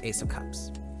Pentacles, Ace of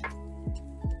Cups.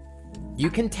 You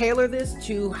can tailor this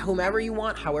to whomever you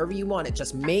want, however you want it.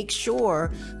 Just make sure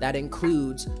that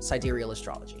includes sidereal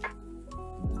astrology.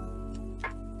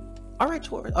 All right,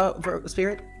 Spirit.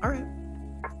 All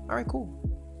right, cool.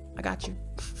 I got you.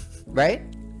 Right?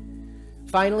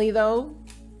 Finally, though,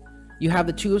 you have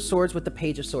the Two of Swords with the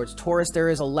Page of Swords. Taurus, there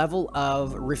is a level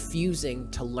of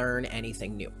refusing to learn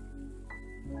anything new,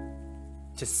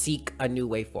 to seek a new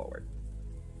way forward.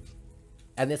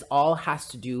 And this all has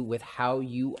to do with how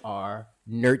you are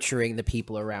nurturing the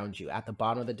people around you. At the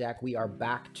bottom of the deck, we are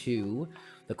back to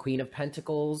the Queen of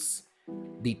Pentacles,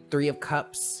 the Three of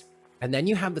Cups, and then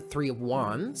you have the Three of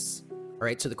Wands. All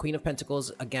right, so the Queen of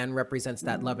Pentacles, again, represents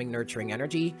that loving, nurturing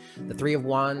energy. The Three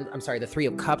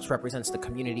of Cups represents the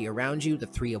community around you. The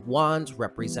Three of Wands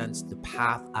represents the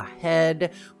path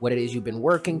ahead, what it is you've been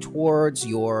working towards,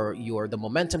 the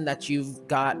momentum that you've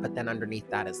got. But then underneath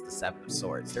that is the Seven of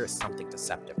Swords. There is something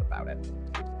deceptive about it.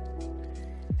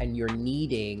 And you're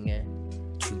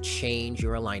needing to change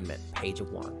your alignment. Page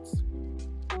of Wands.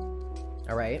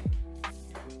 All right.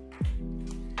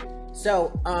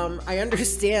 So I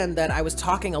understand that I was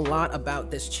talking a lot about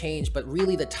this change, but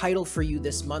really the title for you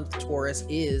this month, Taurus,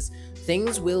 is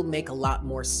things will make a lot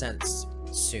more sense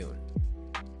soon.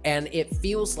 And it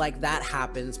feels like that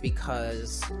happens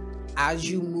because as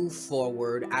you move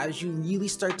forward, as you really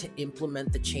start to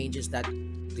implement the changes that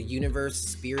the universe,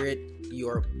 spirit,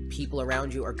 your people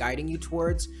around you are guiding you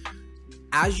towards,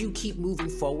 as you keep moving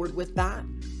forward with that,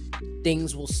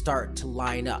 things will start to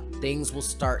line up. Things will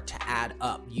start to add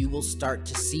up. You will start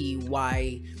to see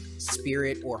why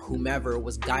spirit or whomever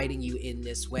was guiding you in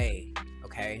this way,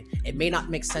 okay? It may not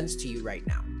make sense to you right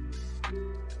now,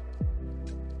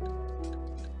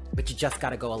 but you just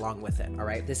got to go along with it, all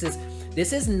right? This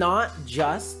is not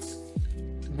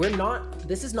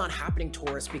happening,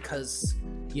 Taurus, because,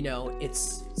 you know,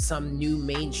 it's some new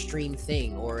mainstream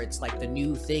thing or it's like the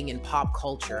new thing in pop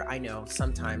culture. I know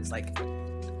sometimes, like,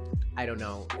 I don't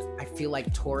know, I feel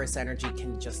like Taurus energy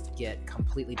can just get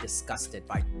completely disgusted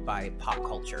by pop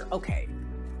culture. Okay,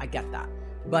 I get that.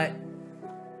 But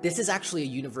this is actually a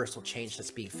universal change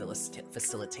that's being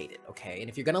facilitated, okay? And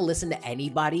if you're gonna listen to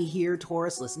anybody here,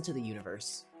 Taurus, listen to the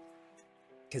universe,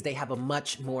 because they have a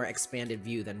much more expanded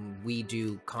view than we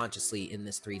do consciously in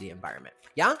this 3D environment.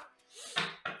 Yeah?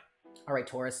 All right,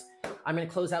 Taurus, I'm gonna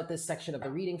close out this section of the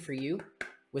reading for you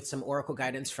with some oracle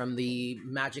guidance from the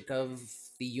magic of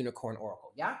the Unicorn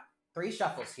Oracle. Yeah? 3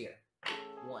 shuffles here.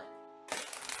 1,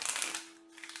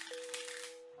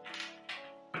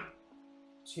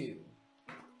 2,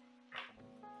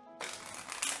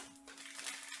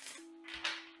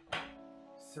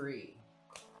 3.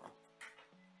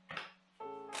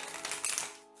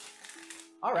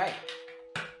 All right.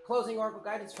 Closing oracle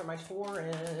guidance for my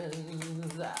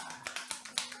Taurans.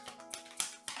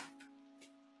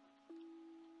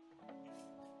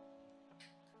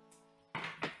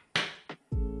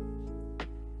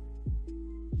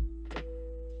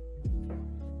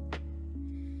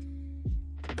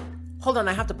 Hold on,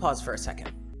 I have to pause for a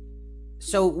second.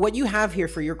 So what you have here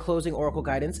for your closing oracle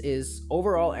guidance is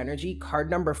overall energy, card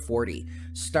number 40,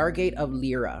 Stargate of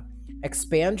Lyra.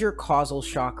 Expand your causal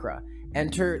chakra.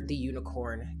 Enter the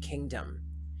Unicorn Kingdom.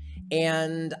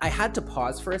 And I had to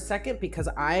pause for a second because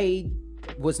I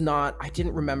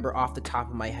didn't remember off the top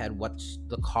of my head what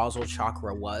the causal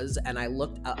chakra was. And I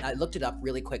looked it up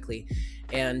really quickly.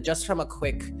 And just from a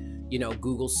quick,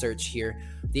 Google search here,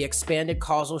 the expanded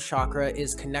causal chakra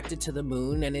is connected to the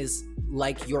moon and is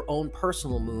like your own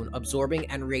personal moon, absorbing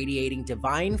and radiating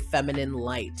divine feminine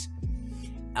light.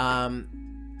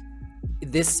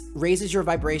 This raises your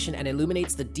vibration and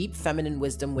illuminates the deep feminine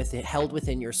wisdom held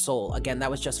within your soul. Again, that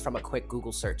was just from a quick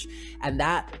Google search. And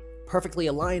that perfectly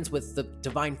aligns with the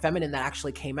divine feminine that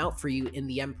actually came out for you in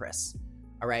the Empress.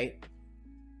 All right?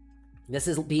 This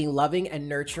is being loving and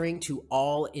nurturing to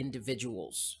all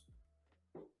individuals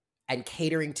and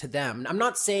catering to them. I'm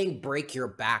not saying break your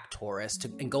back, Taurus,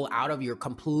 and go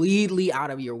completely out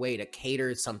of your way to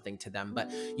cater something to them, but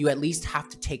you at least have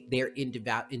to take their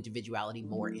individuality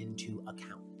more into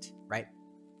account, right?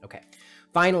 Okay.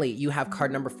 Finally, you have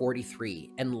card number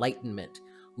 43, Enlightenment.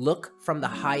 Look from the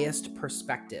highest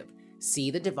perspective. See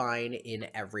the divine in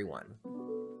everyone,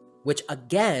 which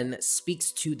again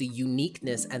speaks to the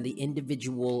uniqueness and the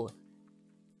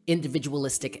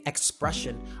individualistic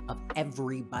expression of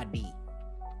everybody.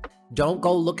 Don't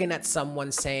go looking at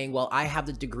someone saying, well, I have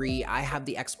the degree, I have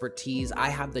the expertise, I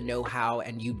have the know-how,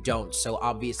 and you don't. So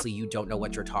obviously you don't know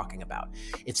what you're talking about.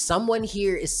 If someone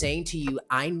here is saying to you,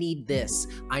 I need this,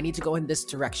 I need to go in this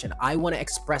direction, I want to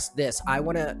express this, I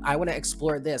want to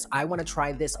explore this, I want to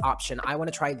try this option, I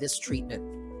want to try this treatment,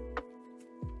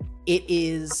 it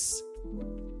is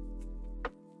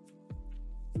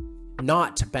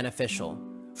not beneficial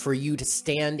for you to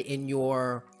stand in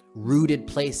your rooted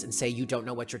place and say you don't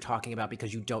know what you're talking about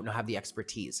because you don't have the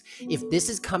expertise. If this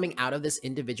is coming out of this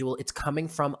individual, it's coming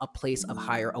from a place of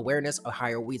higher awareness, a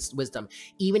higher wisdom,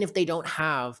 even if they don't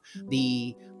have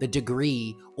the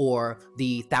degree or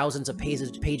the thousands of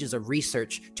pages of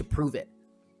research to prove it.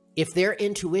 If their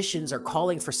intuitions are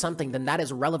calling for something, then that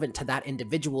is relevant to that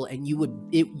individual, and it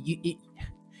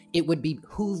would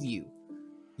behoove you.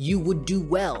 You would do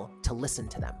well to listen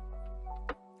to them.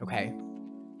 Okay.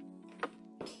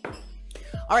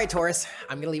 All right, Taurus,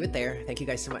 I'm going to leave it there. Thank you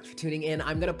guys so much for tuning in.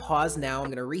 I'm going to pause now. I'm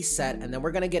going to reset, and then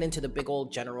we're going to get into the big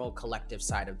old general collective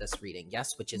side of this reading.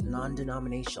 Yes, which is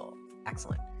non-denominational.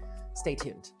 Excellent. Stay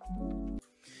tuned.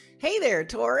 Hey there,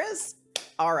 Taurus.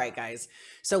 All right, guys.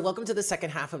 So welcome to the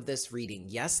second half of this reading.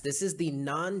 Yes, this is the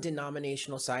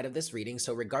non-denominational side of this reading.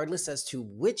 So regardless as to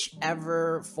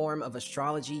whichever form of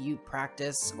astrology you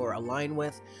practice or align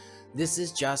with, this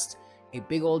is just a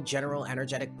big old general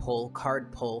energetic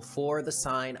card pull for the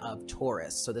sign of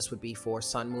Taurus. So this would be for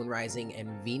Sun, Moon, Rising, and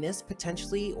Venus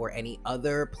potentially, or any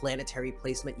other planetary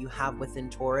placement you have within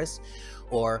Taurus,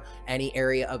 or any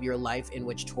area of your life in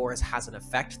which Taurus has an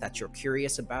effect that you're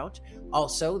curious about.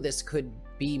 Also, this could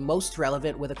be most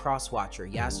relevant with a cross-watcher.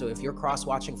 Yeah, so if you're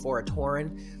cross-watching for a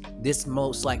Tauran, this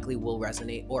most likely will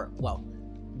resonate, or, well,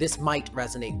 this might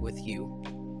resonate with you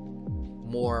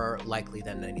more likely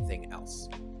than anything else.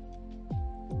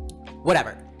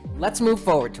 Whatever. Let's move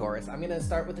forward, Taurus. I'm going to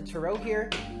start with the tarot here.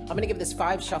 I'm going to give this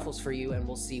 5 shuffles for you, and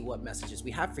we'll see what messages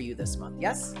we have for you this month.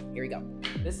 Yes? Here we go.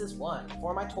 This is 1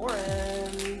 for my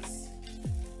Taurans.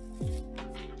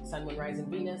 Sun, Moon, Rising,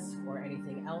 Venus, or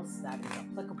anything else that is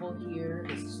applicable here.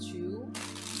 This is 2.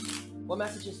 What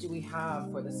messages do we have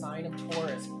for the sign of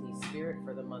Taurus, please, Spirit,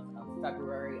 for the month of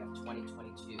February of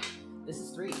 2022? This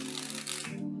is 3.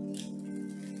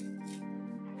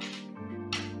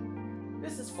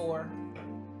 This is 4.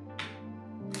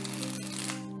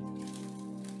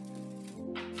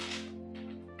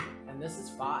 And this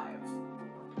is 5.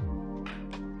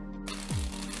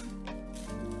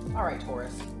 All right,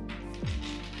 Taurus.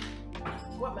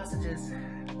 What messages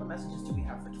do we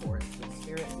have for Taurus? Please,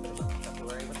 Spirit, for the month of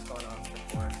February. What's going on for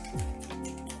Taurus?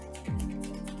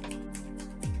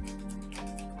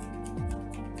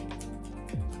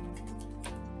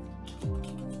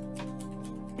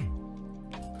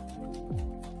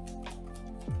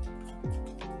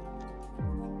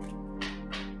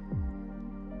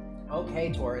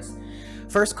 Okay, Taurus.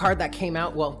 First card that came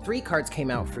out, well, 3 cards came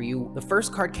out for you. The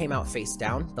first card came out face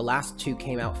down. The last 2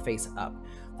 came out face up.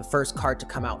 The first card to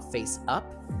come out face up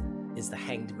is the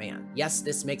Hanged Man. Yes,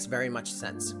 this makes very much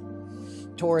sense.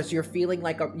 Taurus, you're feeling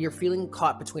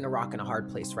caught between a rock and a hard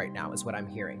place right now, is what I'm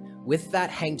hearing. With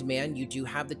that Hanged Man, you do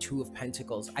have the 2 of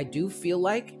Pentacles. I do feel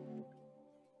like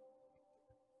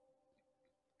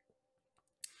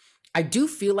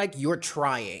you're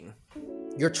trying.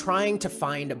 You're trying to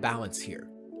find a balance here.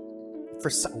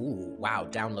 Ooh, wow,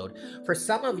 download. For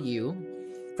some of you,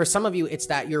 it's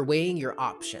that you're weighing your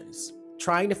options,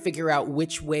 trying to figure out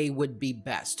which way would be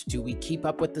best. Do we keep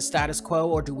up with the status quo,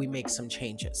 or do we make some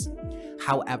changes?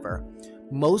 However,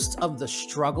 most of the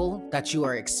struggle that you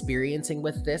are experiencing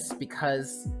with this,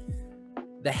 because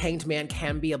the Hanged Man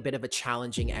can be a bit of a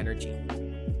challenging energy.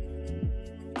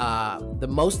 The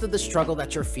most of the struggle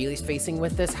that you're facing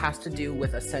with this has to do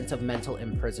with a sense of mental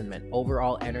imprisonment.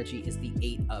 Overall energy is the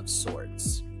 8 of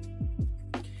Swords.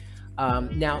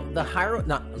 Now, the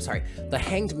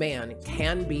Hanged Man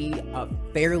can be a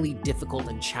fairly difficult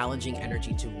and challenging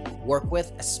energy to work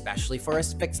with, especially for a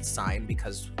fixed sign,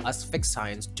 because us fixed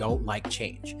signs don't like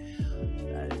change.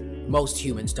 Most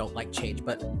humans don't like change,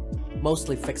 but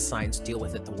mostly fixed signs deal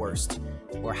with it the worst,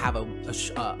 or have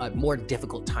a more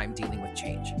difficult time dealing with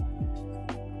change.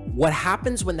 What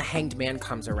happens when the Hanged Man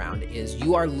comes around is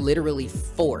you are literally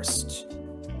forced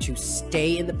to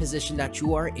stay in the position that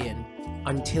you are in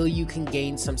until you can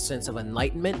gain some sense of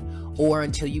enlightenment, or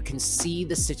until you can see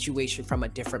the situation from a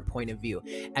different point of view.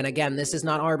 And again, this is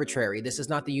not arbitrary. This is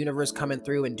not the universe coming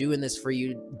through and doing this for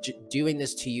you, doing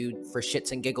this to you for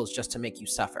shits and giggles just to make you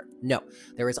suffer. No,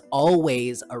 there is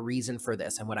always a reason for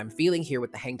this. And what I'm feeling here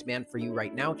with the Hanged Man for you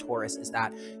right now, Taurus, is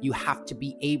that you have to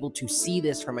be able to see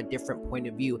this from a different point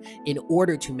of view in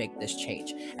order to make this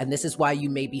change. And this is why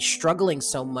you may be struggling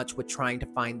so much with trying to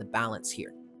find the balance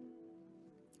here.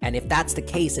 And if that's the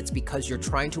case, it's because you're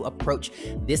trying to approach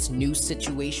this new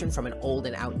situation from an old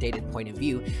and outdated point of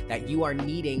view that you are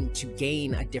needing to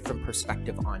gain a different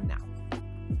perspective on now.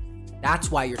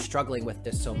 That's why you're struggling with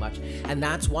this so much. And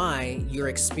that's why you're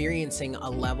experiencing a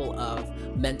level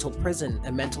of mental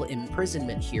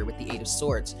imprisonment here with the 8 of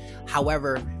Swords.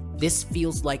 However, this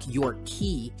feels like your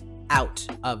key out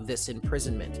of this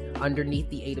imprisonment. Underneath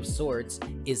the 8 of Swords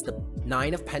is the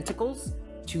 9 of Pentacles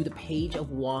to the Page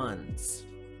of Wands.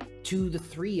 to the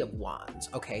Three of Wands,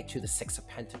 okay, to the Six of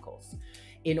Pentacles.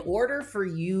 In order for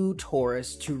you,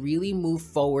 Taurus, to really move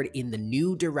forward in the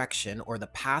new direction or the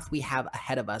path we have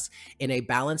ahead of us in a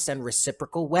balanced and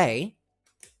reciprocal way,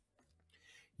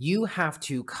 you have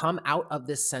to come out of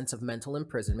this sense of mental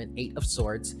imprisonment, Eight of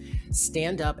Swords,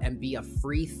 stand up and be a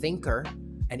free thinker,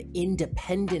 an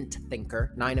independent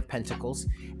thinker, Nine of Pentacles,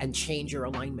 and change your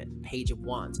alignment, Page of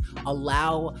Wands.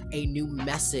 Allow a new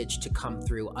message to come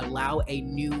through. Allow a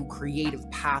new creative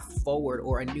path forward,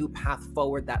 or a new path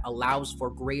forward that allows for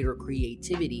greater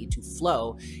creativity to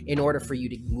flow in order for you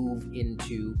to move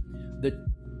into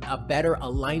a better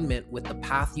alignment with the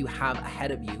path you have ahead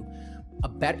of you.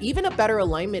 Even a better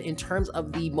alignment in terms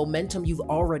of the momentum you've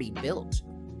already built.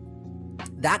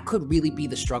 That could really be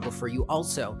the struggle for you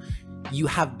also. You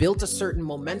have built a certain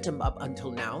momentum up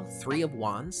until now, Three of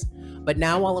Wands, but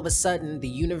now all of a sudden the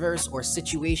universe or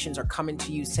situations are coming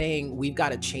to you saying, we've got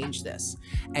to change this.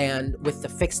 And with the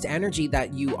fixed energy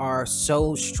that you are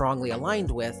so strongly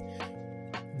aligned with,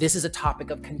 this is a topic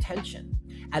of contention.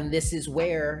 And this is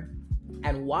where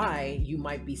and why you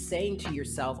might be saying to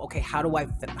yourself, okay, how do I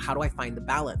find the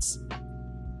balance?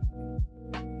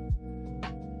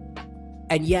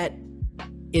 And yet,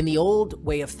 in the old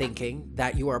way of thinking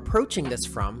that you are approaching this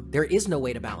from, there is no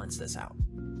way to balance this out,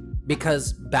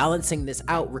 because balancing this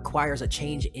out requires a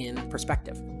change in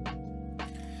perspective.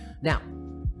 Now,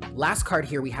 last card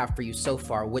here we have for you so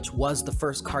far, which was the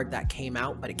first card that came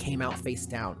out, but it came out face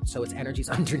down, so its energy's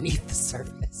underneath the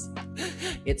surface.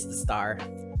 It's the Star.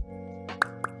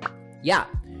 Yeah.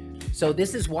 So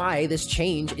this is why this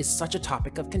change is such a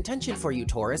topic of contention for you,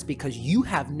 Taurus, because you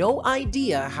have no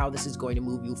idea how this is going to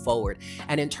move you forward.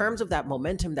 And in terms of that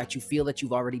momentum that you feel that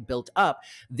you've already built up,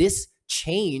 this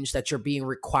change that you're being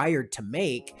required to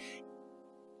make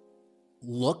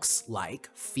looks like,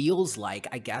 feels like,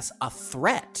 I guess, a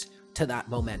threat to that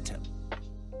momentum.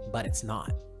 But it's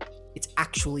not. It's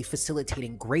actually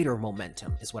facilitating greater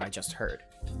momentum, is what I just heard.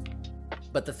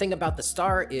 But the thing about the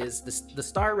Star is the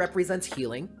Star represents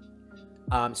healing.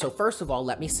 So first of all,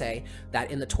 let me say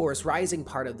that in the Taurus Rising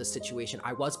part of the situation,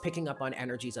 I was picking up on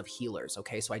energies of healers,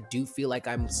 okay? So I do feel like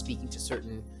I'm speaking to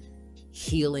certain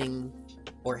healing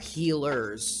or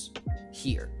healers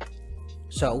here.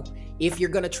 So if you're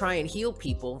going to try and heal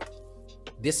people,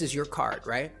 this is your card,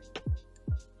 right?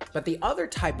 But the other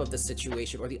type of the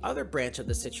situation, or the other branch of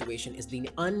the situation, is the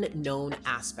unknown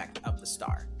aspect of the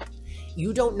Star.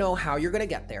 You don't know how you're going to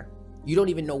get there. You don't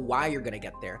even know why you're going to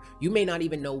get there. You may not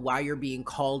even know why you're being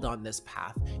called on this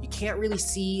path. You can't really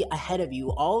see ahead of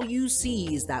you. All you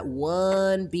see is that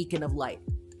one beacon of light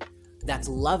that's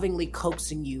lovingly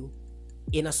coaxing you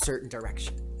in a certain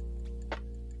direction.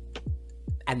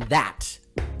 And that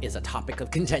is a topic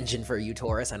of contention for you,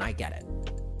 Taurus, and I get it.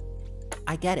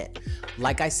 I get it.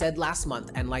 Like I said last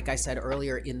month, and like I said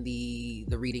earlier in the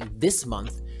reading this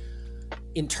month,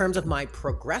 in terms of my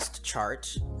progressed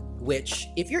chart, which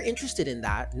if you're interested in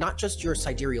that, not just your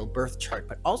sidereal birth chart,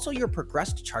 but also your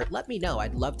progressed chart, let me know.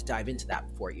 I'd love to dive into that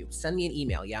for you. Send me an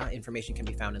email, yeah? Information can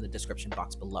be found in the description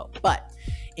box below. But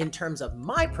in terms of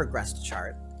my progressed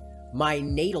chart, my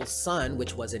natal sun,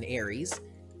 which was in Aries,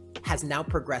 has now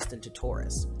progressed into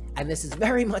Taurus. And this is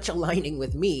very much aligning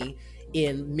with me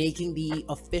in making the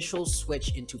official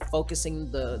switch into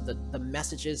focusing the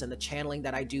messages and the channeling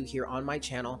that I do here on my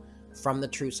channel from the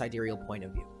true sidereal point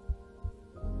of view.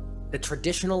 The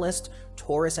traditionalist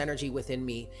Taurus energy within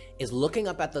me is looking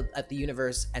up at the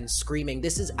universe and screaming,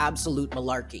 this is absolute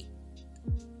malarkey.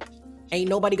 Ain't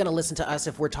nobody gonna listen to us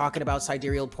if we're talking about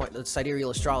sidereal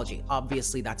astrology.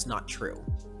 Obviously, that's not true,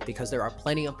 because there are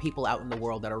plenty of people out in the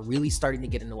world that are really starting to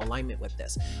get into alignment with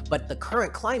this. But the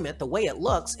current climate, the way it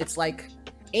looks, it's like,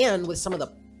 and with some of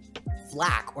the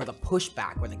flack or the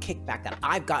pushback or the kickback that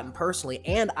I've gotten personally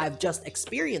and I've just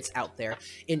experienced out there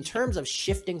in terms of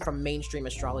shifting from mainstream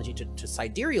astrology to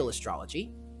sidereal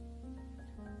astrology,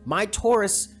 my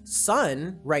Taurus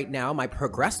sun right now, my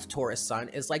progressed Taurus sun,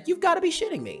 is like, you've got to be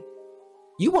shitting me.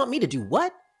 You want me to do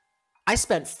what? I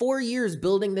spent 4 years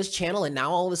building this channel, and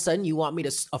now all of a sudden you want me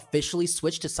to officially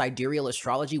switch to sidereal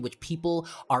astrology, which people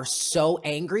are so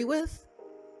angry with?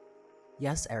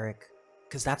 Yes, Eric,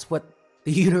 because that's what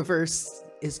the universe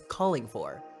is calling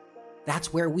for.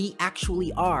 That's where we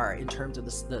actually are in terms of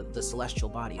the celestial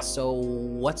bodies. So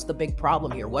what's the big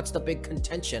problem here? What's the big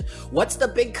contention? What's the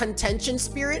big contention,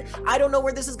 Spirit? I don't know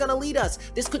where this is going to lead us.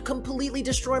 This could completely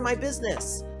destroy my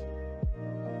business.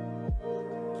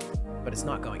 But it's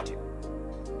not going to.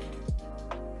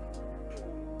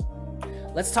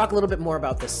 Let's talk a little bit more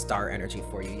about this Star energy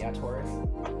for you, yeah, Taurus?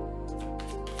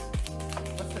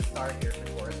 What's the Star here for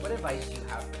Taurus? What advice do you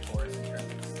have for Taurus in terms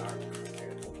of the Star?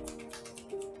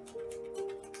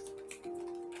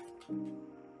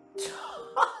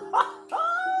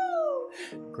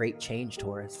 Great change,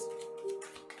 Taurus.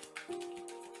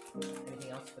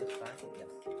 Anything else for this card? Yes.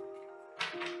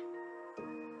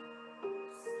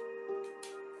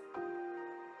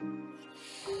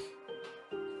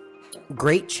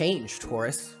 Great change,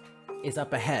 Taurus, is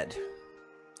up ahead,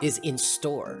 is in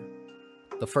store.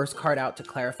 The first card out to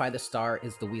clarify the star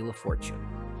is the Wheel of Fortune.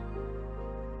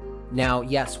 Now,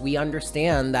 yes, we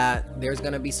understand that there's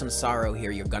going to be some sorrow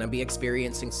here. You're going to be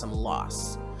experiencing some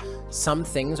loss. Some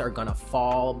things are going to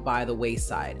fall by the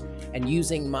wayside. And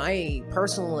using my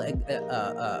personal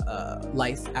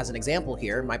life as an example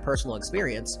here, my personal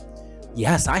experience,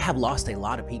 yes, I have lost a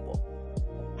lot of people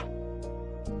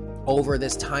over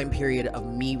this time period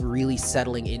of me really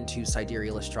settling into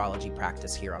sidereal astrology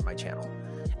practice here on my channel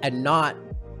and not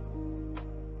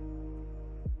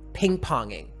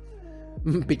ping-ponging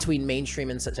between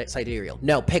mainstream and sidereal.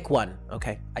 No, pick one.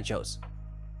 Okay, I chose.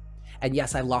 And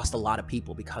yes, I lost a lot of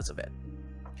people because of it.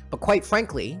 But quite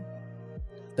frankly,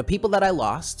 the people that I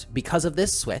lost because of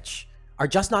this switch are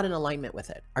just not in alignment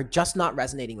with it, are just not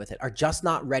resonating with it, are just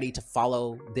not ready to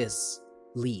follow this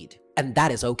lead. And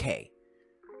that is okay.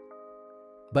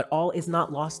 But all is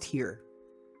not lost here.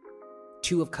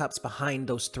 2 of Cups behind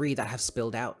those 3 that have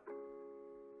spilled out.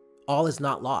 All is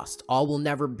not lost. All will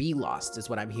never be lost is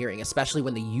what I'm hearing, especially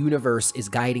when the universe is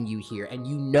guiding you here. And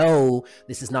you know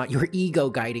this is not your ego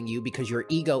guiding you, because your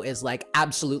ego is like,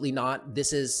 absolutely not.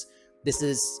 This is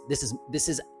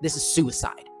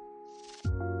suicide.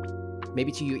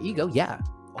 Maybe to your ego, yeah.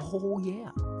 Oh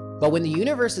yeah. But when the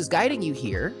universe is guiding you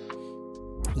here,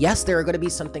 yes, there are going to be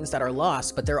some things that are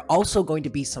lost, but there are also going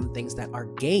to be some things that are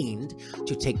gained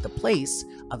to take the place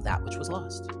of that which was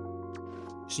lost.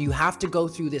 So you have to go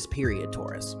through this period,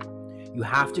 Taurus. You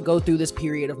have to go through this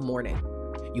period of mourning.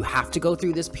 You have to go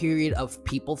through this period of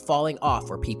people falling off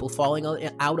or people falling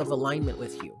out of alignment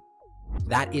with you.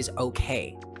 That is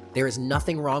okay. There is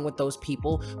nothing wrong with those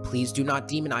people. Please do not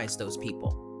demonize those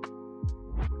people,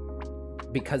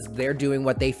 because they're doing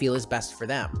what they feel is best for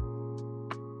them.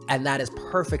 And that is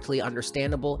perfectly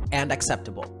understandable and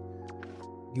acceptable.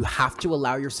 You have to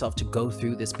allow yourself to go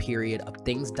through this period of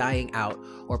things dying out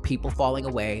or people falling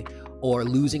away or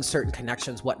losing certain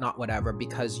connections, whatnot, whatever,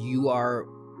 because you are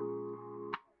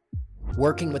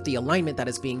working with the alignment that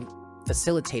is being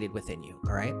facilitated within you,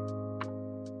 all right?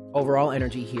 Overall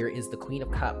energy here is the Queen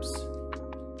of Cups.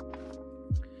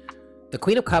 The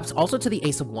Queen of Cups, also to the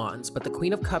Ace of Wands, but the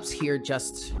Queen of Cups here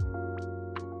just...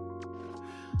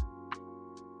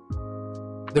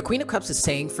 The Queen of Cups is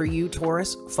saying for you,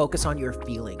 Taurus, focus on your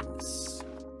feelings.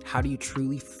 How do you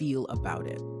truly feel about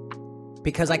it?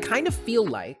 Because I kind of feel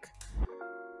like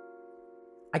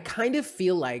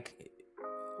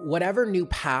whatever new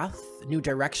path, new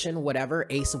direction, whatever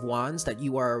Ace of Wands that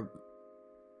you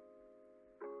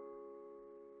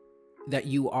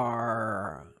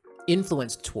are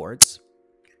influenced towards,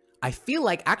 I feel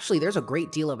like actually there's a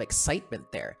great deal of excitement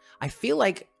there. I feel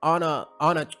like on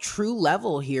a true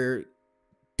level here,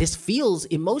 this feels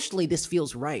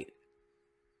right.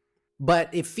 But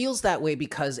it feels that way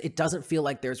because it doesn't feel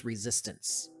like there's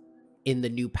resistance in the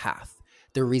new path.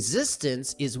 The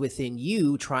resistance is within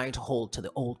you trying to hold to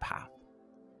the old path.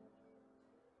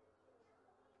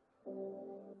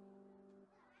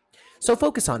 So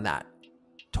focus on that,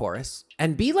 Taurus,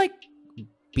 and be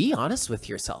honest with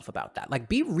yourself about that. Like,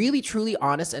 be really, truly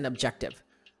honest and objective.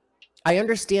 I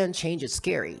understand change is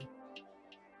scary.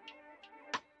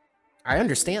 I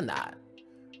understand that.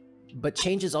 But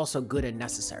change is also good and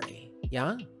necessary.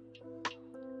 Yeah?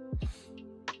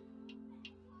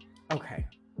 Okay.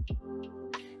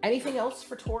 Anything else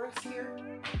for Taurus here?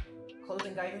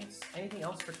 Closing guidance? Anything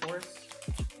else for Taurus?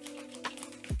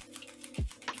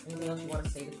 Anything else you want to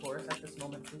say to Taurus at this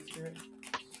moment, please, Spirit?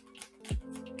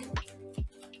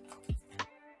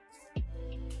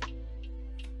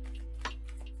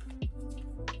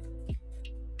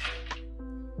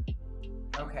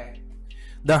 Okay.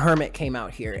 The Hermit came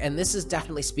out here, and this is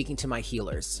definitely speaking to my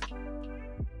healers.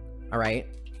 All right?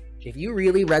 If you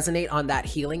really resonate on that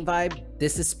healing vibe,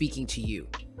 this is speaking to you.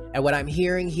 And what I'm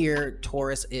hearing here,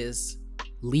 Taurus, is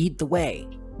lead the way.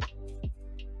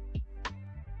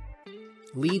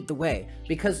 Lead the way.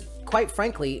 Because quite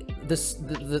frankly, the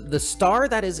star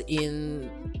that is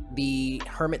in the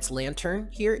Hermit's lantern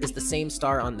here is the same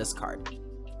star on this card.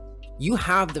 You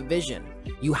have the vision.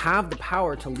 You have the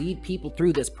power to lead people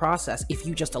through this process if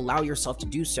you just allow yourself to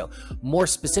do so. More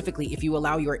specifically, if you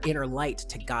allow your inner light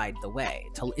to guide the way,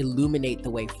 to illuminate the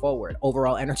way forward.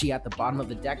 Overall energy at the bottom of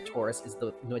the deck, Taurus, is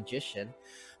the Magician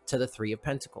to the Three of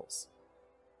Pentacles.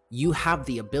 You have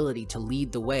the ability to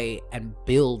lead the way and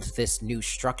build this new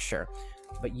structure.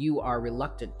 but you are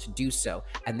reluctant to do so.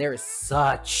 And there is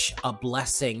such a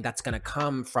blessing that's going to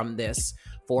come from this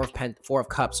Four of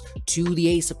Cups to the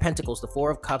Ace of Pentacles. The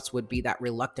Four of Cups would be that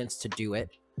reluctance to do it.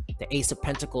 The Ace of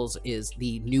Pentacles is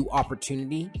the new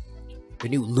opportunity, the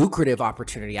new lucrative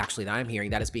opportunity, actually, that I'm hearing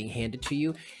that is being handed to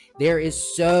you. There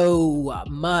is so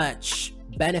much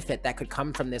benefit that could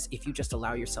come from this if you just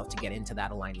allow yourself to get into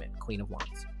that alignment, Queen of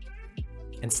Wands,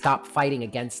 and stop fighting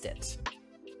against it,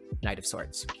 Knight of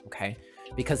Swords, okay?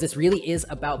 Because this really is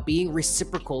about being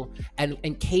reciprocal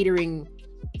and tailoring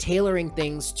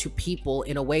things to people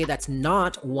in a way that's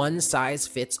not one size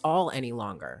fits all any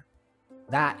longer.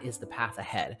 That is the path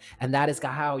ahead. And that is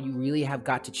how you really have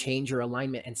got to change your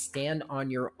alignment and stand on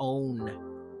your own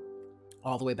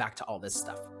all the way back to all this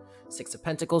stuff. Six of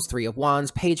Pentacles, Three of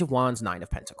Wands, Page of Wands, Nine of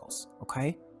Pentacles,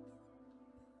 okay?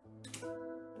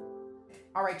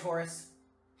 All right, Taurus.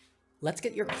 Let's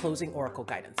get your closing oracle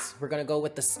guidance. We're going to go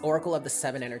with the Oracle of the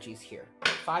Seven Energies here.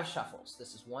 5 shuffles.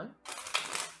 This is 1,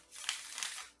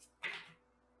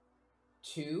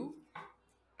 2,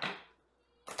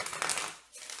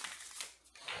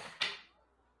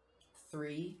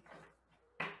 3,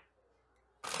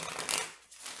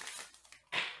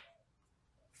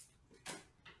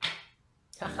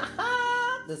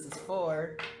 this is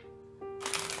 4,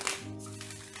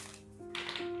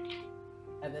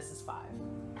 and this is 5.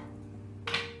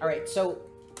 All right, so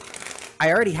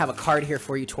I already have a card here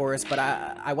for you, Taurus, but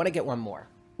I want to get one more.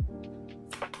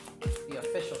 The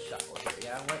official shuffle here,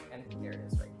 yeah? And there it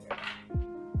is right there.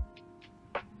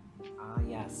 Ah,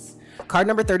 yes. Card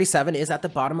number 37 is at the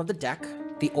bottom of the deck,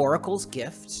 the Oracle's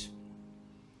Gift.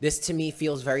 This to me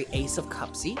feels very Ace of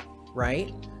Cupsy,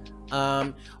 right?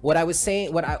 What I was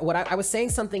saying, I was saying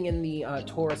something in the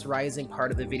Taurus Rising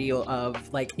part of the video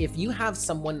of like, if you have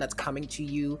someone that's coming to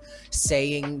you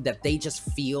saying that they just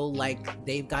feel like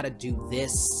they've got to do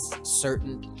this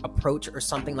certain approach or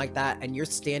something like that, and you're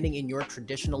standing in your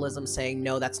traditionalism saying,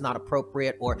 no, that's not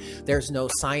appropriate, or there's no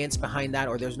science behind that,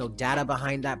 or there's no data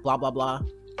behind that, blah, blah, blah.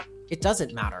 It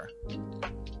doesn't matter.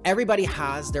 Everybody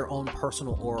has their own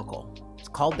personal oracle. It's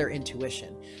called their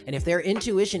intuition. And if their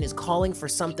intuition is calling for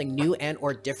something new and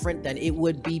or different, then it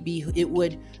would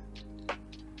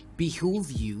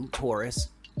behoove you, Taurus,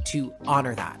 to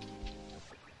honor that.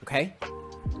 Okay?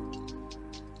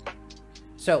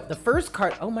 So the first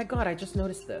card, oh my God, I just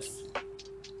noticed this.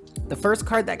 The first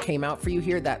card that came out for you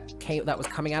here that was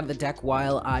coming out of the deck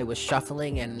while I was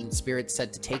shuffling and Spirit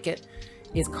said to take it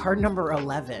is card number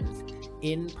 11,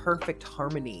 In Perfect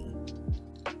Harmony.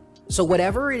 So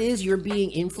whatever it is you're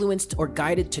being influenced or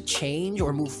guided to change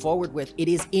or move forward with, it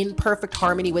is in perfect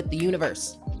harmony with the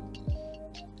universe.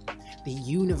 The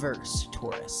universe,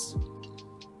 Taurus.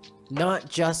 Not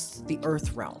just the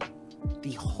earth realm.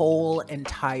 The whole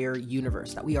entire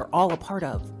universe that we are all a part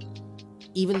of.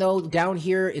 Even though down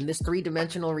here in this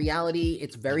three-dimensional reality,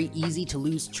 it's very easy to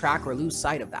lose track or lose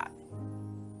sight of that.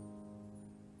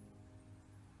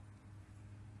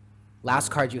 Last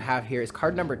card you have here is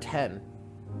card number 10.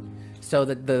 So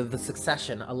the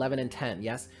succession, 11 and 10,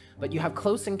 yes? But you have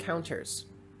close encounters.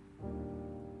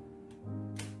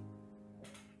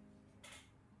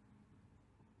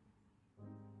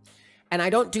 And I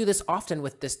don't do this often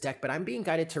with this deck, but I'm being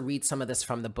guided to read some of this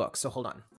from the book. So hold on.